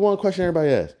 what's the one question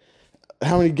everybody asks?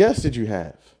 How many guests did you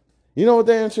have? You know what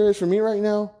the answer is for me right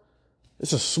now?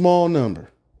 It's a small number.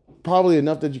 Probably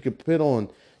enough that you could fit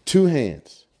on two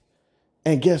hands.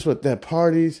 And guess what? That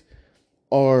parties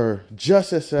are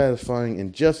just as satisfying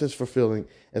and just as fulfilling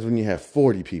as when you have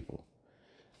 40 people.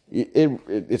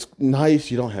 It's nice.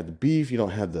 You don't have the beef. You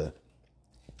don't have the...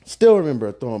 Still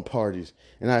remember throwing parties.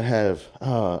 And I'd have,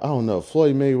 I don't know,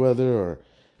 Floyd Mayweather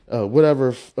or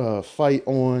whatever fight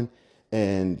on.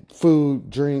 And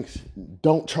food, drinks.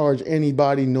 Don't charge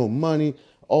anybody, no money.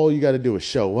 All you got to do is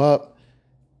show up.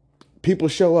 People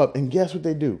show up, and guess what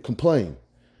they do? Complain.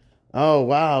 Oh,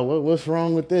 wow, what's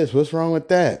wrong with this? What's wrong with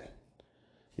that?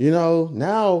 You know,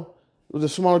 now, with a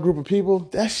smaller group of people,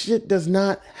 that shit does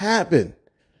not happen.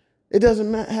 It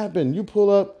doesn't happen. You pull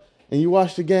up, and you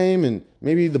watch the game, and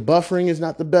maybe the buffering is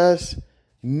not the best.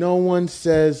 No one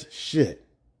says shit.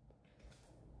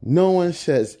 No one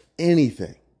says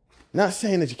anything. Not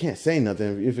saying that you can't say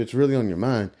nothing if it's really on your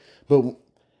mind, but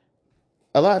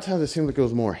a lot of times it seems like it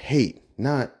was more hate,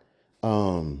 not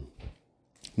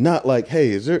like,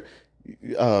 hey, is there,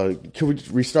 can we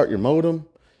restart your modem?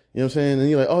 You know what I'm saying? And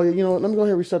you're like, oh, you know what? Let me go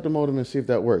ahead and restart the modem and see if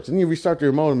that works. And you restart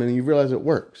your modem and you realize it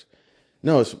works.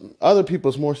 No, it's other people.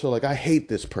 It's more so like, I hate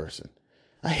this person.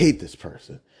 I hate this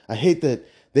person. I hate that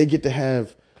they get to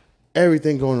have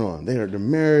everything going on. They're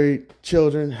married,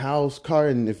 children, house, car.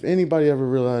 And if anybody ever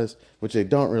realized, which they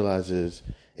don't realize is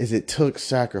it took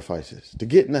sacrifices. To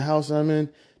get in the house I'm in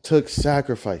took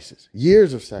sacrifices,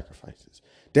 years of sacrifices,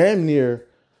 damn near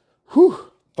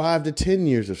 5 to 10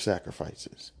 years of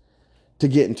sacrifices to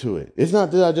get into it. It's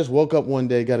not that I just woke up one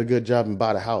day, got a good job and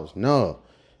bought a house. No,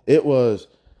 it was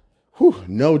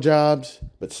no jobs,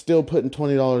 but still putting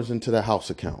 $20 into the house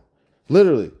account.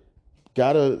 Literally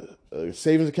got a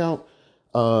savings account.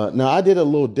 Now I did a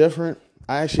little different.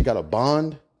 I actually got a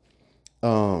bond.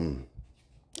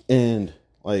 And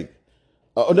like,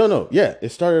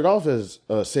 it started off as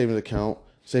a savings account,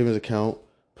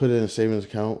 put it in a savings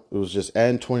account. It was just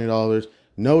adding $20,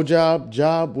 no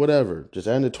job, whatever. Just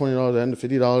adding the $20, adding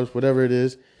the $50, whatever it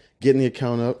is, getting the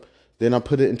account up. Then I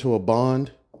put it into a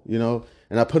bond, you know,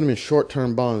 and I put them in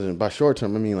short-term bonds. And by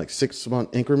short-term, I mean like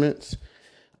 6-month increments.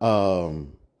 So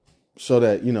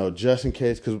that, you know, just in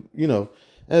case, because, you know,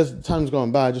 as time's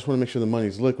gone by, I just want to make sure the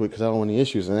money's liquid because I don't want any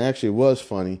issues. And it actually was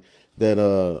funny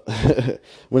that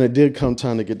when it did come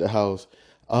time to get the house,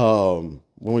 when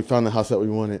we found the house that we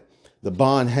wanted, the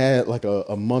bond had like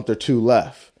a month or two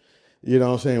left. You know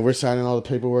what I'm saying? We're signing all the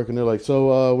paperwork and they're like,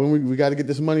 so when we got to get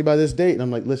this money by this date. And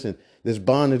I'm like, listen, this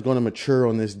bond is going to mature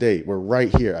on this date. We're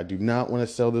right here. I do not want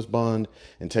to sell this bond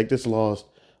and take this loss.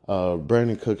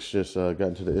 Brandon Cooks just got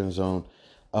into the end zone.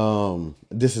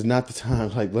 This is not the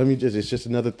time. Like, it's just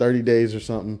another 30 days or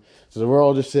something. So we're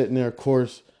all just sitting there. Of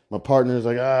course, My partner's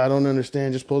like, I don't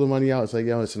understand. Just pull the money out. It's like,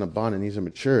 yo, it's in a bond. It needs to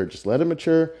mature. Just let it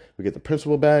mature. We get the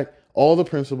principal back, all the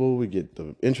principal. We get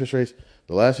the interest rates.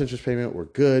 The last interest payment, we're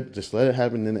good. Just let it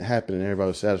happen. Then it happened, and everybody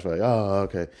was satisfied. Like, oh,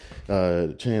 okay.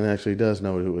 Chan actually does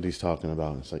know what he's talking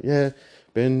about. It's like, yeah,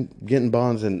 been getting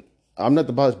bonds, and I'm not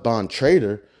the bond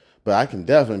trader, but I can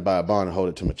definitely buy a bond and hold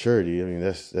it to maturity. I mean,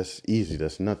 that's easy.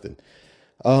 That's nothing.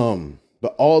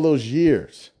 But all those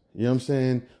years, you know what I'm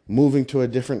saying, moving to a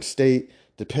different state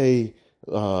to pay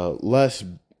less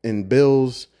in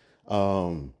bills,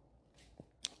 so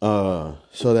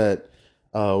that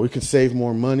we could save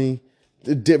more money.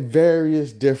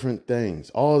 Various different things,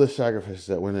 all the sacrifices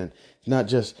that went in. It's not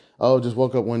just, just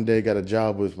woke up one day, got a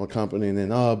job with my company, and then,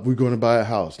 we're going to buy a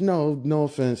house. No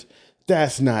offense.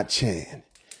 That's not Chan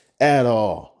at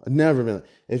all. I've never been.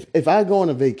 If I go on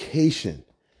a vacation,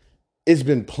 it's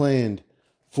been planned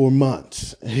for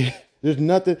months. There's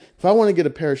nothing. If I want to get a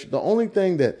parachute, the only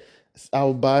thing that I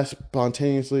will buy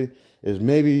spontaneously is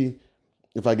maybe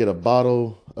if I get a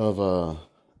bottle of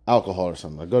alcohol or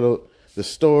something. I go to the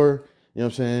store, you know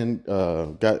what I'm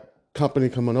saying? Got company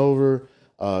coming over,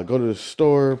 go to the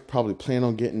store, probably plan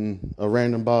on getting a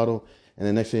random bottle. And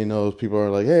the next thing you know, people are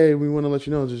like, hey, we want to let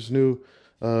you know there's this new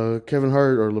Kevin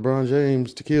Hart or LeBron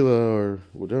James tequila or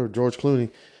whatever, George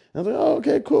Clooney. And I was like, oh,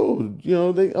 okay, cool. You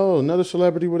know, another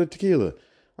celebrity with a tequila.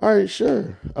 All right,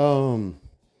 sure. I'll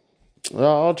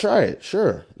try it.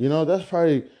 Sure. You know, that's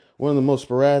probably one of the most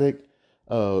sporadic,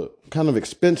 kind of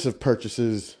expensive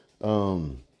purchases,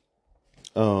 that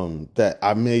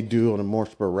I may do on a more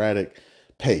sporadic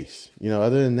pace. You know,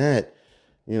 other than that,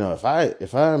 you know, if I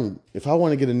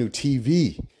want to get a new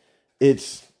TV,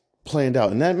 it's planned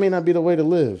out, and that may not be the way to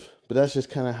live, but that's just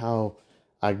kind of how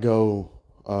I go,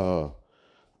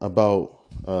 about,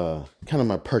 kind of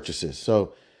my purchases.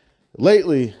 So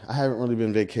lately I haven't really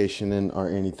been vacationing or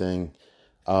anything.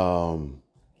 And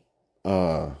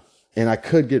I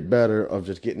could get better of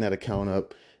just getting that account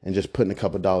up and just putting a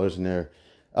couple dollars in there.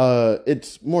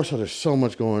 It's more so there's so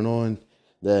much going on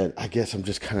that I guess I'm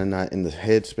just kind of not in the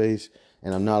headspace,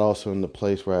 and I'm not also in the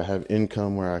place where I have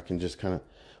income where I can just kind of,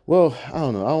 I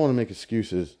don't know. I don't want to make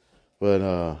excuses, but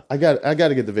I got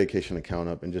to get the vacation account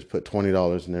up and just put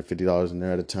 $20 in there, $50 in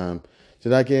there at a time, so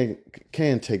that I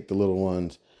can take the little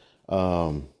ones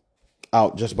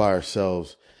out just by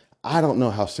ourselves. I don't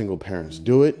know how single parents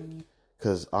do it,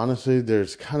 because honestly,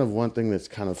 there's kind of one thing that's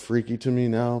kind of freaky to me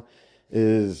now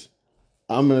is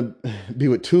I'm going to be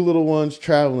with two little ones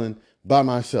traveling by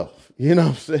myself. You know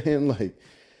what I'm saying? Like,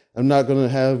 I'm not going to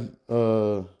have,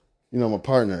 my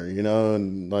partner,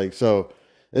 and like, so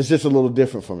it's just a little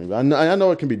different for me. But I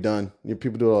know it can be done.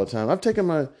 People do it all the time. I've taken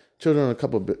my children on a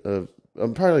couple of,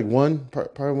 probably one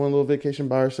little vacation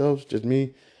by ourselves, just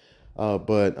me.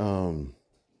 But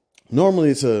normally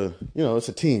it's a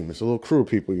team. It's a little crew of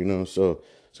people, so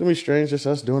it's going to be strange just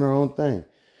us doing our own thing.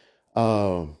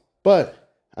 But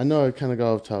I know I kind of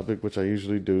got off topic, which I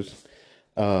usually do.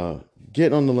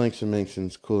 Get on the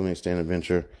Langston-Mangston's Kool-lemade Stand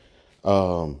Adventure.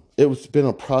 It's been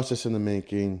a process in the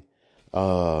making.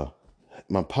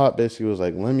 My pop basically was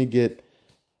like, let me get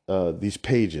these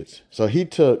pages. So he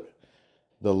took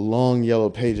the long yellow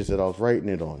pages that I was writing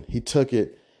it on. He took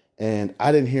it, and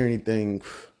I didn't hear anything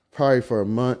probably for a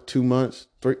month, 2 months,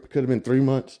 could have been 3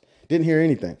 months. Didn't hear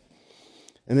anything.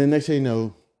 And then next thing you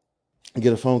know, I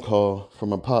get a phone call from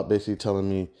my pop basically telling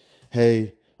me,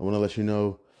 hey, I want to let you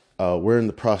know we're in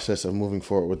the process of moving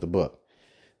forward with the book.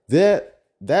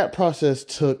 That process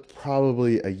took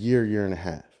probably a year and a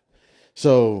half.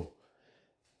 So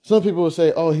some people will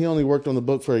say, oh, he only worked on the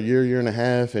book for a year and a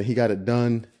half, and he got it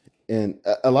done. And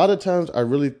a lot of times I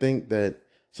really think that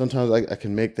sometimes I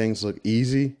can make things look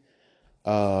easy.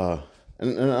 And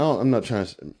I'm not trying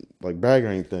to like brag or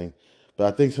anything,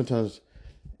 but I think sometimes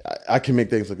I can make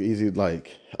things look easy.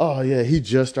 Like, oh yeah, he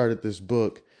just started this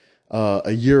book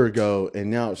a year ago,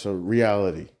 and now it's a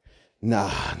reality.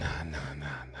 Nah,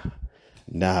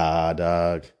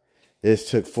 dog. This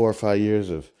took 4 or 5 years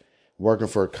of working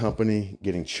for a company,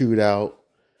 getting chewed out,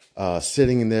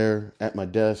 sitting in there at my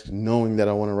desk, knowing that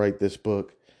I want to write this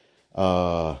book,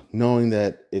 knowing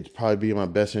that it'd probably be in my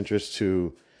best interest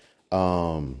to,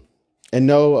 and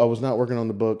no, I was not working on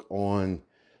the book on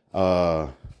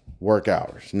work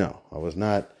hours. No, I was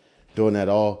not doing that at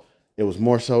all. It was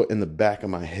more so in the back of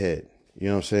my head. You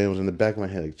know what I'm saying? It was in the back of my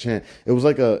head. Like, Chan, it was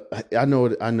like I know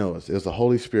it. It was the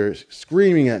Holy Spirit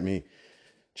screaming at me,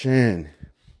 Chan,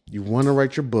 you want to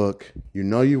write your book. You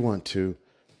know you want to.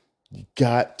 You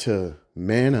got to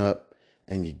man up,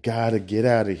 and you got to get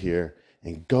out of here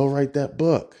and go write that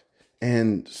book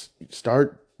and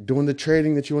start doing the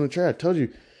trading that you want to trade. I told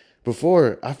you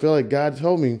before, I feel like God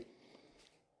told me,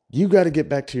 you got to get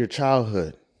back to your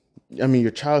childhood. I mean,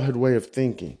 your childhood way of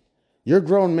thinking. Your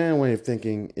grown man way of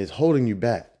thinking is holding you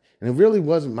back. And it really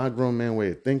wasn't my grown man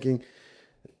way of thinking.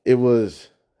 It was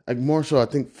like more so, I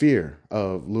think, fear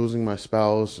of losing my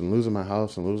spouse and losing my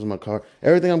house and losing my car.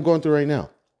 Everything I'm going through right now.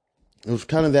 It was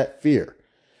kind of that fear,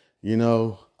 you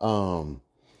know.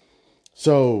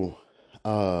 So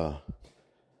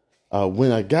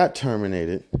when I got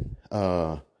terminated,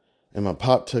 and my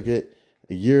pop took it,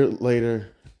 a year later,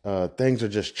 things are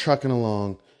just trucking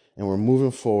along and we're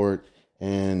moving forward.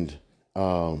 And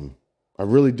I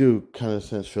really do kind of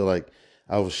sense feel like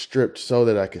I was stripped so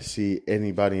that I could see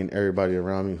anybody and everybody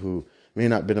around me who may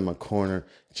not been in my corner,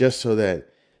 just so that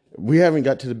we haven't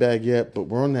got to the bag yet, but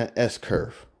we're on that S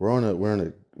curve. We're on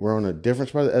a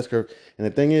different part of the S curve. And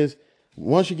the thing is,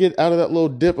 once you get out of that little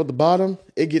dip at the bottom,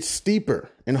 it gets steeper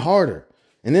and harder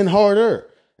and then harder.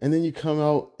 And then you come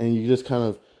out and you just kind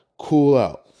of cool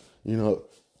out. You know,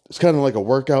 it's kind of like a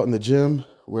workout in the gym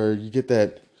where you get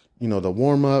that, you know, the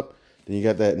warm up, then you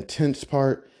got that intense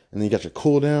part, and then you got your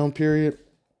cool down period.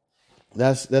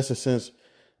 That's a sense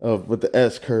of what the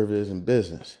S curve is in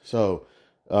business. So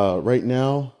right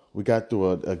now we got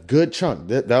through a good chunk.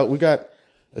 That we got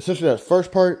essentially that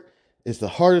first part is the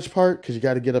hardest part because you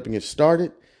got to get up and get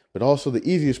started, but also the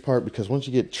easiest part because once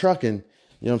you get trucking,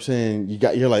 you know what I'm saying,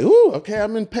 you're like, ooh, okay,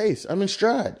 I'm in pace, I'm in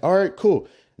stride. All right, cool.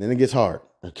 And then it gets hard,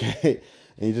 okay?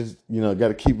 And you just, you know, got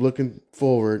to keep looking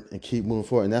forward and keep moving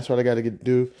forward. And that's what I got to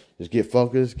do, is get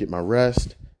focused, get my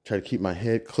rest, try to keep my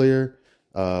head clear.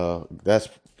 That's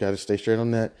got to stay straight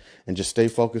on that and just stay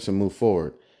focused and move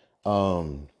forward.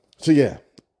 So yeah,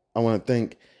 I want to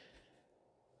thank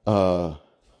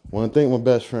my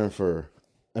best friend for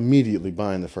immediately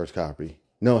buying the first copy.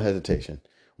 No hesitation.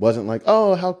 Wasn't like,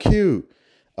 oh, how cute,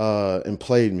 and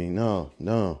played me.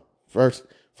 No.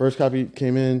 First copy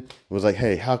came in, was like,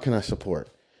 hey, how can I support?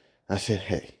 I said,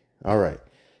 hey, all right.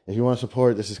 If you want to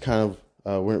support, this is kind of,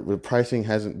 the pricing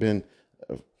hasn't been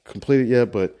completed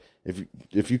yet, but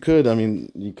if you could, I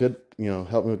mean, you could, you know,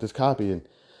 help me with this copy. And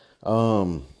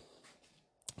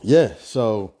yeah,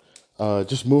 so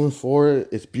just moving forward,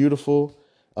 it's beautiful.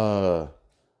 You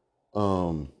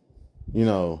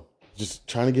know, just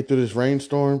trying to get through this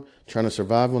rainstorm, trying to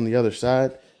survive on the other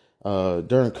side.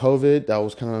 During COVID, that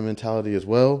was kind of my mentality as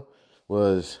well,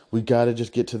 was we got to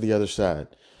just get to the other side.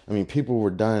 I mean, people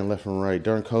were dying left and right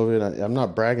during COVID. I'm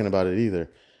not bragging about it either.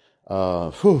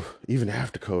 Even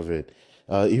after COVID,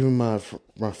 even my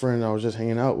friend I was just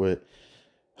hanging out with,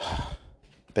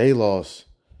 they lost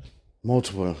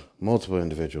multiple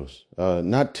individuals,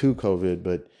 not to COVID,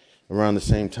 but around the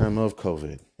same time of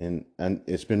COVID. And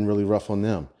it's been really rough on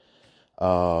them.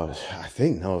 I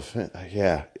think, no offense.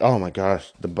 Yeah. Oh my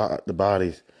gosh. The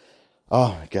bodies.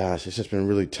 Oh my gosh. It's just been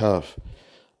really tough.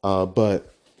 But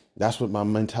that's what my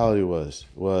mentality was,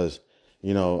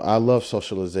 you know, I love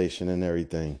socialization and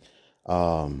everything.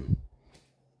 Even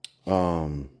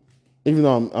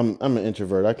though I'm an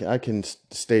introvert, I can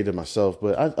stay to myself,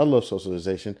 but I love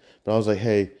socialization. But I was like,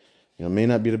 hey, you know, it may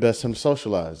not be the best time to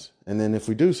socialize. And then if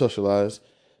we do socialize,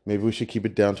 maybe we should keep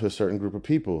it down to a certain group of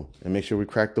people and make sure we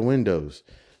crack the windows,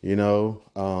 you know?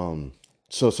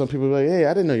 So some people are like, hey,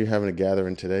 I didn't know you're having a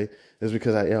gathering today. It's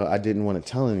because I didn't want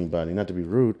to tell anybody, not to be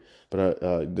rude, but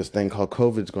this thing called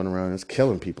COVID's going around and it's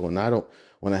killing people. And I don't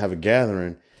want to have a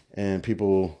gathering and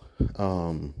people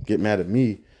get mad at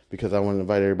me because I want to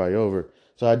invite everybody over.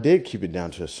 So I did keep it down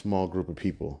to a small group of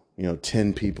people, you know,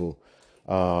 10 people,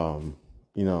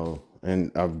 you know,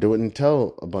 and I'll do it and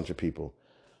tell a bunch of people.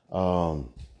 But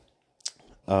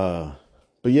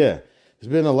yeah,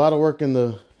 there's been a lot of work in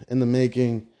the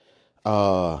making.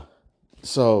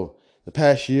 So the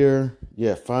past year,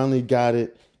 yeah, finally got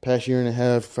it. Past year and a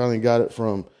half, finally got it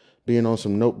from being on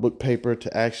some notebook paper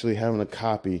to actually having a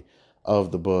copy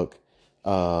of the book.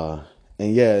 And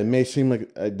yeah, it may seem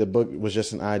like the book was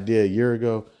just an idea a year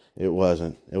ago. It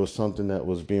wasn't. It was something that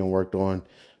was being worked on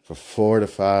for 4 to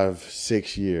 5,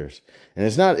 6 years. And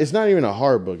it's not even a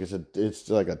hard book. It's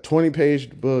like a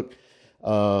 20-page book. I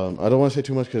don't want to say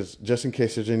too much because just in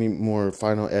case there's any more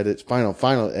final edits.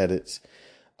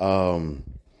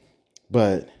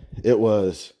 But it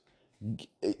was,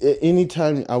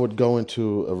 anytime I would go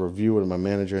into a review with my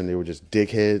manager and they were just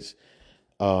dickheads,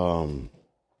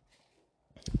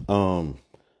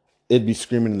 it'd be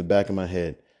screaming in the back of my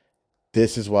head,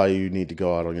 this is why you need to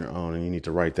go out on your own and you need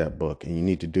to write that book and you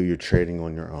need to do your trading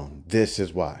on your own. This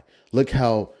is why. Look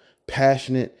how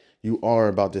passionate you are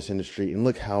about this industry and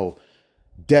look how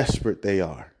desperate they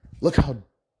are. Look how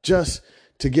just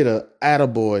to get a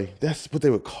attaboy, that's what they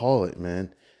would call it,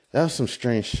 man. That was some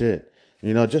strange shit.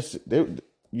 You know, just, they,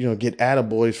 you know, get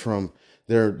attaboys from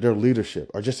their leadership,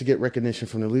 or just to get recognition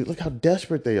from the leader. Look how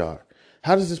desperate they are.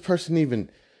 How does this person even?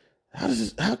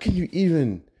 How can you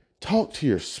even talk to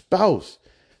your spouse?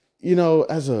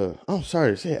 I'm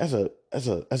sorry to say,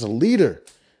 as a leader,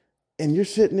 and you're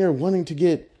sitting there wanting to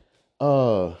get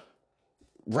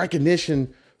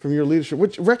recognition from your leadership,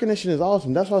 which recognition is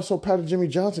awesome. That's why I'm so proud of Jimmy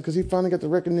Johnson, because he finally got the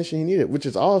recognition he needed, which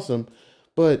is awesome.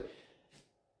 But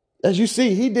as you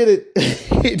see, he did it.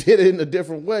 He did it in a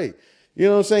different way. You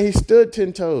know what I'm saying? He stood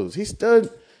 10 toes. He stood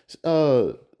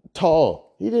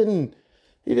tall. He didn't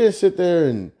sit there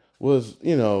and was, I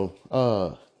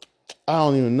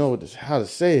don't even know how to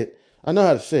say it. I know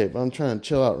how to say it, but I'm trying to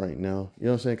chill out right now. You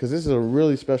know what I'm saying? Because this is a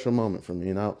really special moment for me,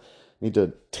 and I need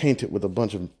to taint it with a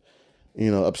bunch of,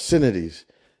 obscenities.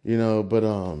 But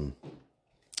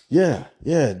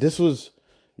this was,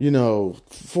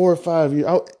 4 or 5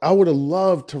 years. I would have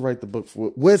loved to write the book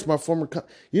with my former.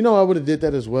 I would have did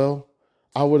that as well.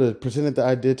 I would have presented the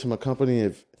idea to my company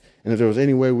if there was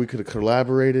any way we could have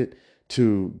collaborated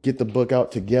to get the book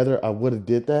out together, I would have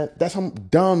did that. That's how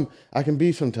dumb I can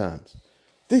be sometimes.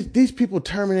 These people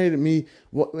terminated me,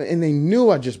 and they knew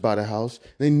I just bought a house.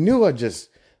 They knew I just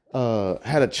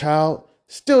had a child.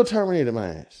 Still terminated my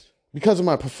ass because of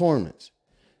my performance.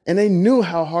 And they knew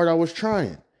how hard I was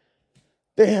trying.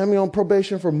 They had me on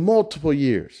probation for multiple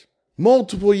years.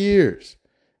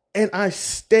 And I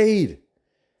stayed.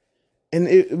 And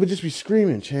it would just be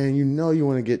screaming, Chan, you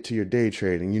want to get to your day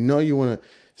trading. You want to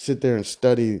sit there and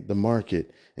study the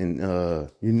market. And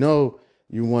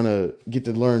you want to get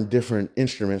to learn different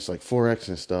instruments like Forex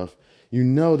and stuff.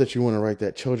 That you want to write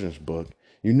that children's book.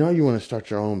 You want to start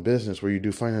your own business where you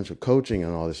do financial coaching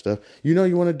and all this stuff. You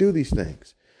want to do these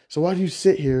things. So why do you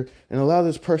sit here and allow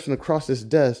this person across this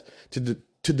desk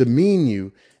to demean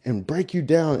you and break you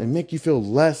down and make you feel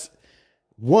less?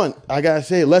 One, I got to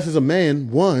say, less as a man,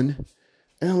 one,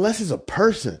 and less as a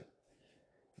person.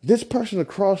 This person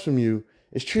across from you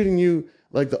is treating you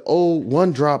like the old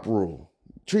 1-drop rule,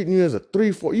 treating you as a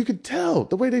 3-4. You could tell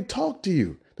the way they talk to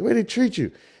you, the way they treat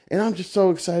you. And I'm just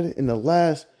so excited. In the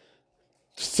last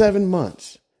 7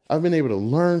 months, I've been able to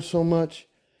learn so much,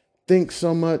 think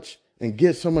so much, and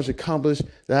get so much accomplished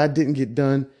that I didn't get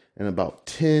done in about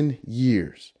 10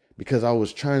 years because I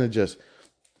was trying to just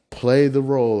play the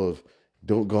role of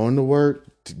going to work,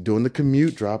 doing the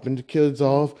commute, dropping the kids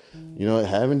off,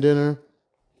 having dinner,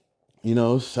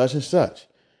 such and such,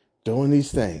 doing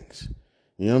these things.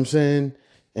 You know what I'm saying?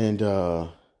 And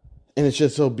it's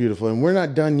just so beautiful. And we're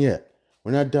not done yet.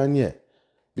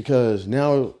 Because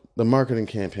now the marketing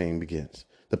campaign begins.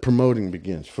 The promoting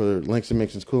begins for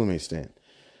Langston-Mangston's Kool-lemade stand.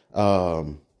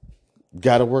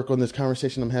 Got to work on this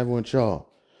conversation I'm having with y'all.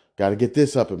 Got to get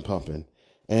this up and pumping.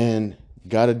 And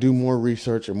got to do more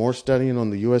research and more studying on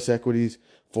the U.S. equities,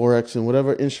 Forex, and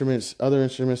whatever other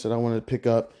instruments that I want to pick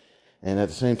up. And at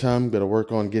the same time, got to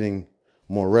work on getting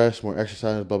more rest, more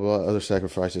exercise, blah, blah, blah, other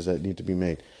sacrifices that need to be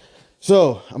made.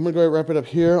 So I'm going to go ahead and wrap it up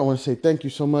here. I want to say thank you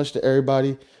so much to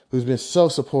everybody who's been so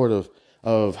supportive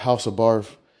of House of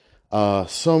B.A.R.F.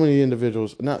 So many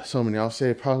individuals, not so many, I'll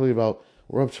say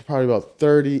we're up to probably about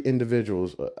 30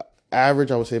 individuals.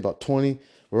 Average, I would say about 20.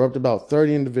 We're up to about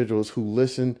 30 individuals who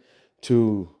listen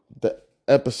to the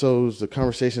episodes, the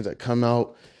conversations that come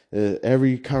out.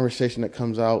 Every conversation that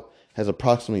comes out has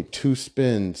approximately 2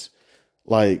 spins,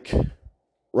 like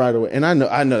right away. And I know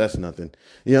that's nothing.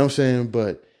 You know what I'm saying?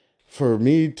 But for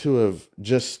me to have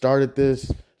just started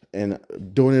this and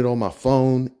doing it on my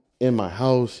phone, in my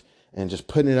house, and just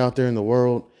putting it out there in the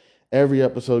world, every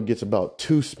episode gets about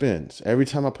 2 spins. Every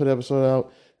time I put an episode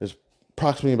out, there's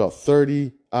approximately about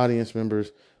 30 audience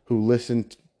members who listen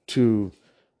to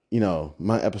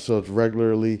my episodes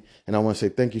regularly. And I want to say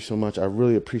thank you so much. I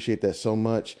really appreciate that so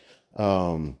much.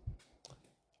 I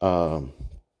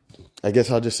guess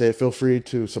I'll just say feel free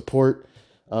to support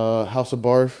House of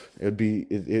B.A.R.F.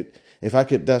 If I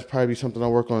could, that's probably something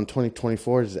I'll work on in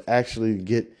 2024 is to actually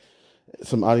get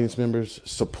some audience members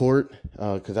support,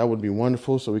 because that would be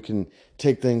wonderful so we can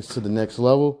take things to the next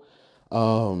level.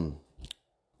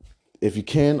 If you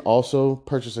can, also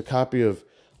purchase a copy of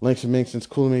Langston-Mangston's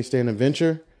Kool-lemade Stand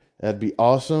Adventure. That'd be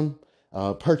awesome.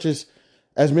 Purchase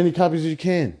as many copies as you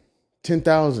can.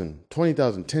 10,000,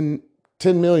 20,000,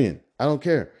 10 million. I don't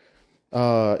care.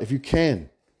 If you can,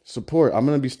 support. I'm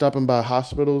going to be stopping by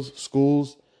hospitals,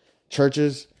 schools,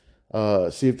 churches,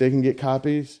 see if they can get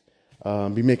copies.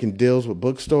 Be making deals with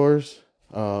bookstores.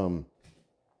 We're going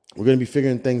to be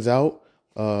figuring things out.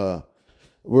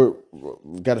 We've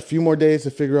got a few more days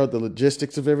to figure out the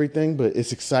logistics of everything, but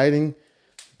it's exciting.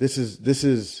 This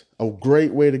is a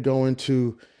great way to go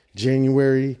into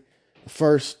January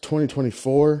 1st,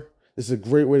 2024. This is a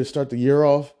great way to start the year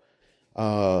off.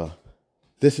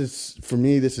 This is, for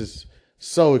me, this is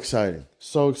so exciting.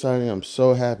 So exciting. I'm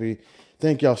so happy.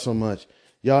 Thank y'all so much.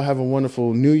 Y'all have a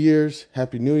wonderful New Year's.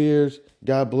 Happy New Year's.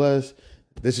 God bless.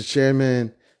 This is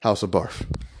Chairman, House of B.A.R.F.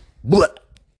 Blah.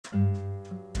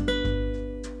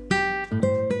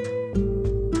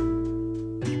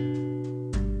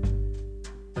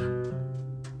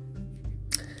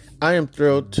 I am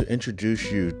thrilled to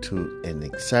introduce you to an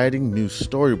exciting new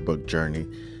storybook journey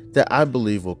that I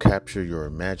believe will capture your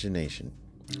imagination.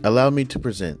 Allow me to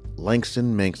present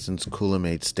Langston-Mangston's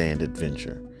Kool-lemade Stand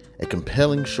Adventure, a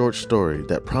compelling short story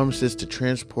that promises to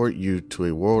transport you to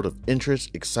a world of interest,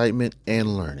 excitement,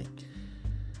 and learning.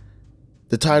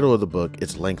 The title of the book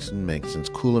is Langston-Mangston's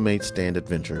Kool-lemade Stand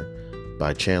Adventure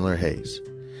by Chandler Hayes.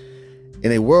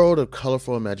 In a world of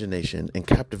colorful imagination and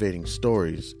captivating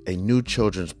stories, a new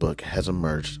children's book has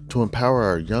emerged to empower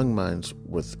our young minds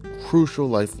with crucial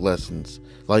life lessons,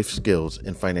 life skills,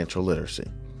 and financial literacy.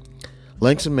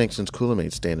 Langston-Mangston's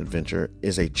Kool-lemade Stand Adventure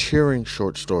is a cheering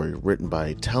short story written by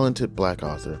a talented Black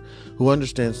author who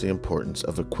understands the importance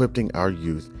of equipping our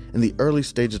youth in the early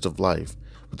stages of life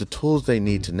with the tools they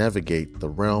need to navigate the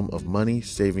realm of money,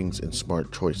 savings, and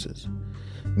smart choices.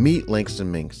 Meet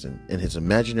Langston-Mangston and his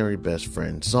imaginary best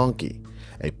friend, Zonky,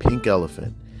 a pink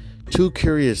elephant, two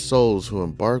curious souls who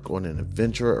embark on an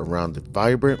adventure around the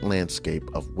vibrant landscape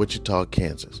of Wichita,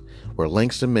 Kansas, where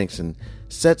Langston-Mangston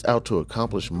sets out to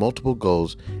accomplish multiple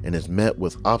goals and is met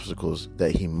with obstacles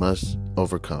that he must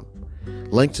overcome.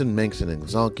 Langston-Mangston and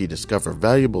Zonky discover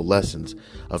valuable lessons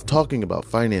of talking about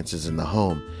finances in the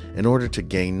home in order to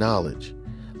gain knowledge.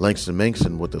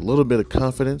 Langston-Mangston, with a little bit of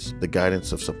confidence, the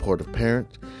guidance of supportive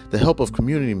parents, the help of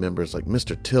community members like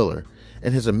Mr. Tiller,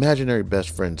 and his imaginary best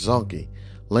friend Zonky,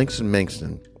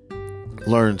 Langston-Mangston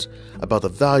learns about the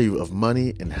value of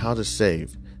money and how to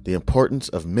save, the importance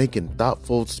of making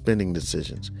thoughtful spending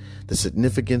decisions, the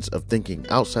significance of thinking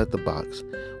outside the box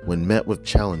when met with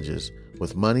challenges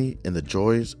with money, and the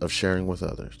joys of sharing with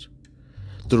others.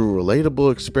 Through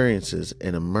relatable experiences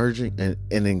and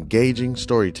engaging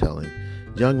storytelling,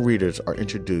 young readers are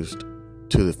introduced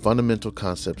to the fundamental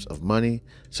concepts of money,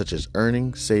 such as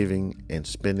earning, saving, and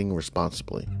spending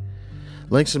responsibly.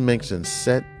 Langston-Mangston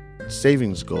set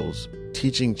savings goals,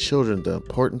 teaching children the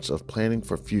importance of planning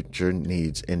for future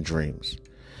needs and dreams.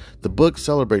 The book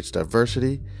celebrates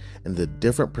diversity and the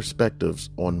different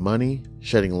perspectives on money,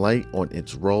 shedding light on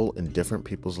its role in different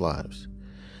people's lives.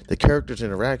 The characters'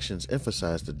 interactions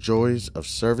emphasize the joys of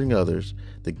serving others,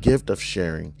 the gift of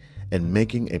sharing, and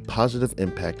making a positive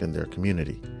impact in their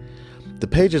community. The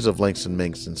pages of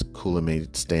Langston-Mangston's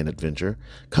Kool-lemade Stand Adventure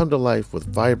come to life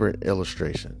with vibrant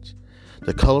illustrations.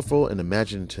 The colorful and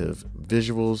imaginative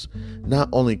visuals not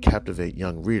only captivate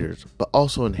young readers, but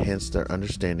also enhance their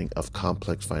understanding of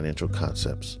complex financial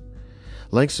concepts.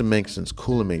 Langston-Mangston's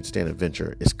Kool-lemade Stand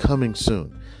Adventure is coming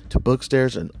soon to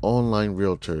bookstores and online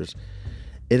realtors.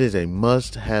 It is a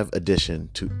must-have addition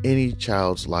to any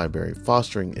child's library,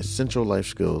 fostering essential life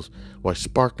skills while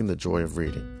sparking the joy of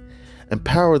reading.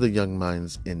 Empower the young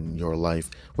minds in your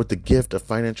life with the gift of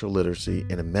financial literacy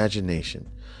and imagination.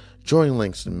 Join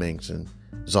Langston-Mangston,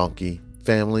 Zonky,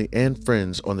 family, and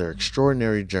friends on their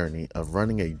extraordinary journey of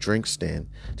running a drink stand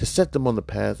to set them on the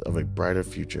path of a brighter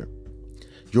future.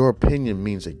 Your opinion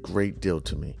means a great deal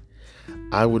to me.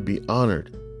 I would be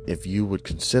honored if you would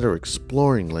consider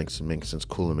exploring Langston-Mangston's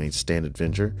Kool-lemade Stand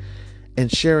Adventure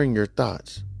and sharing your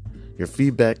thoughts. Your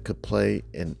feedback could play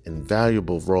an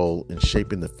invaluable role in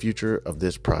shaping the future of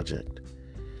this project.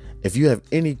 If you have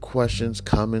any questions,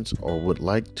 comments, or would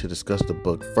like to discuss the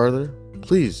book further,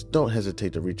 please don't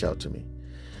hesitate to reach out to me.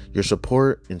 Your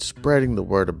support in spreading the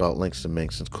word about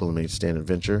Langston-Mangston's Kool-lemade Stand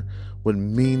Adventure would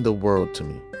mean the world to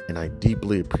me, and I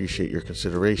deeply appreciate your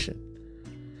consideration.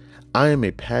 I am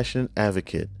a passionate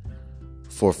advocate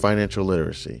for financial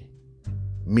literacy.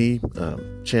 Me,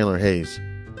 Chandler Hayes,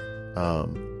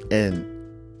 and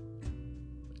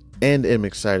am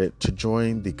excited to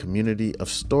join the community of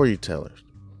storytellers.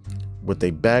 With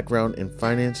a background in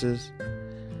finances,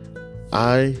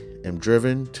 I am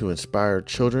driven to inspire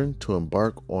children to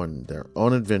embark on their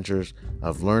own adventures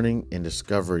of learning and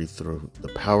discovery through the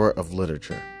power of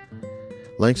literature.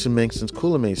 Langston-Mangston's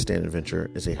Kool-lemade Stand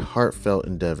Adventure is a heartfelt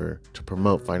endeavor to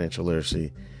promote financial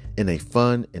literacy in a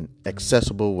fun and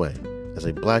accessible way. As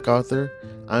a Black author,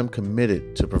 I'm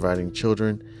committed to providing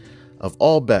children of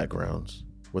all backgrounds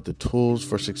with the tools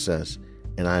for success,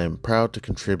 and I am proud to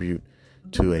contribute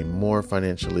to a more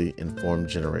financially informed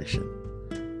generation.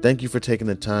 Thank you for taking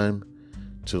the time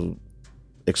to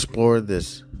explore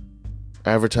this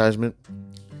advertisement,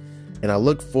 and I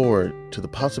look forward to the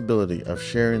possibility of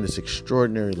sharing this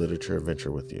extraordinary literature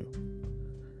adventure with you.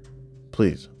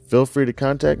 please feel free to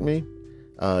contact me.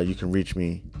 You can reach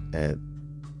me at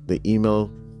the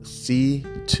email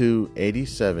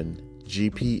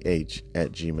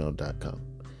c287gph@gmail.com.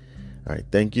 All right.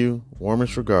 Thank you.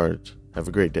 Warmest regards. Have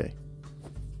a great day.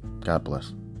 God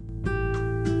bless.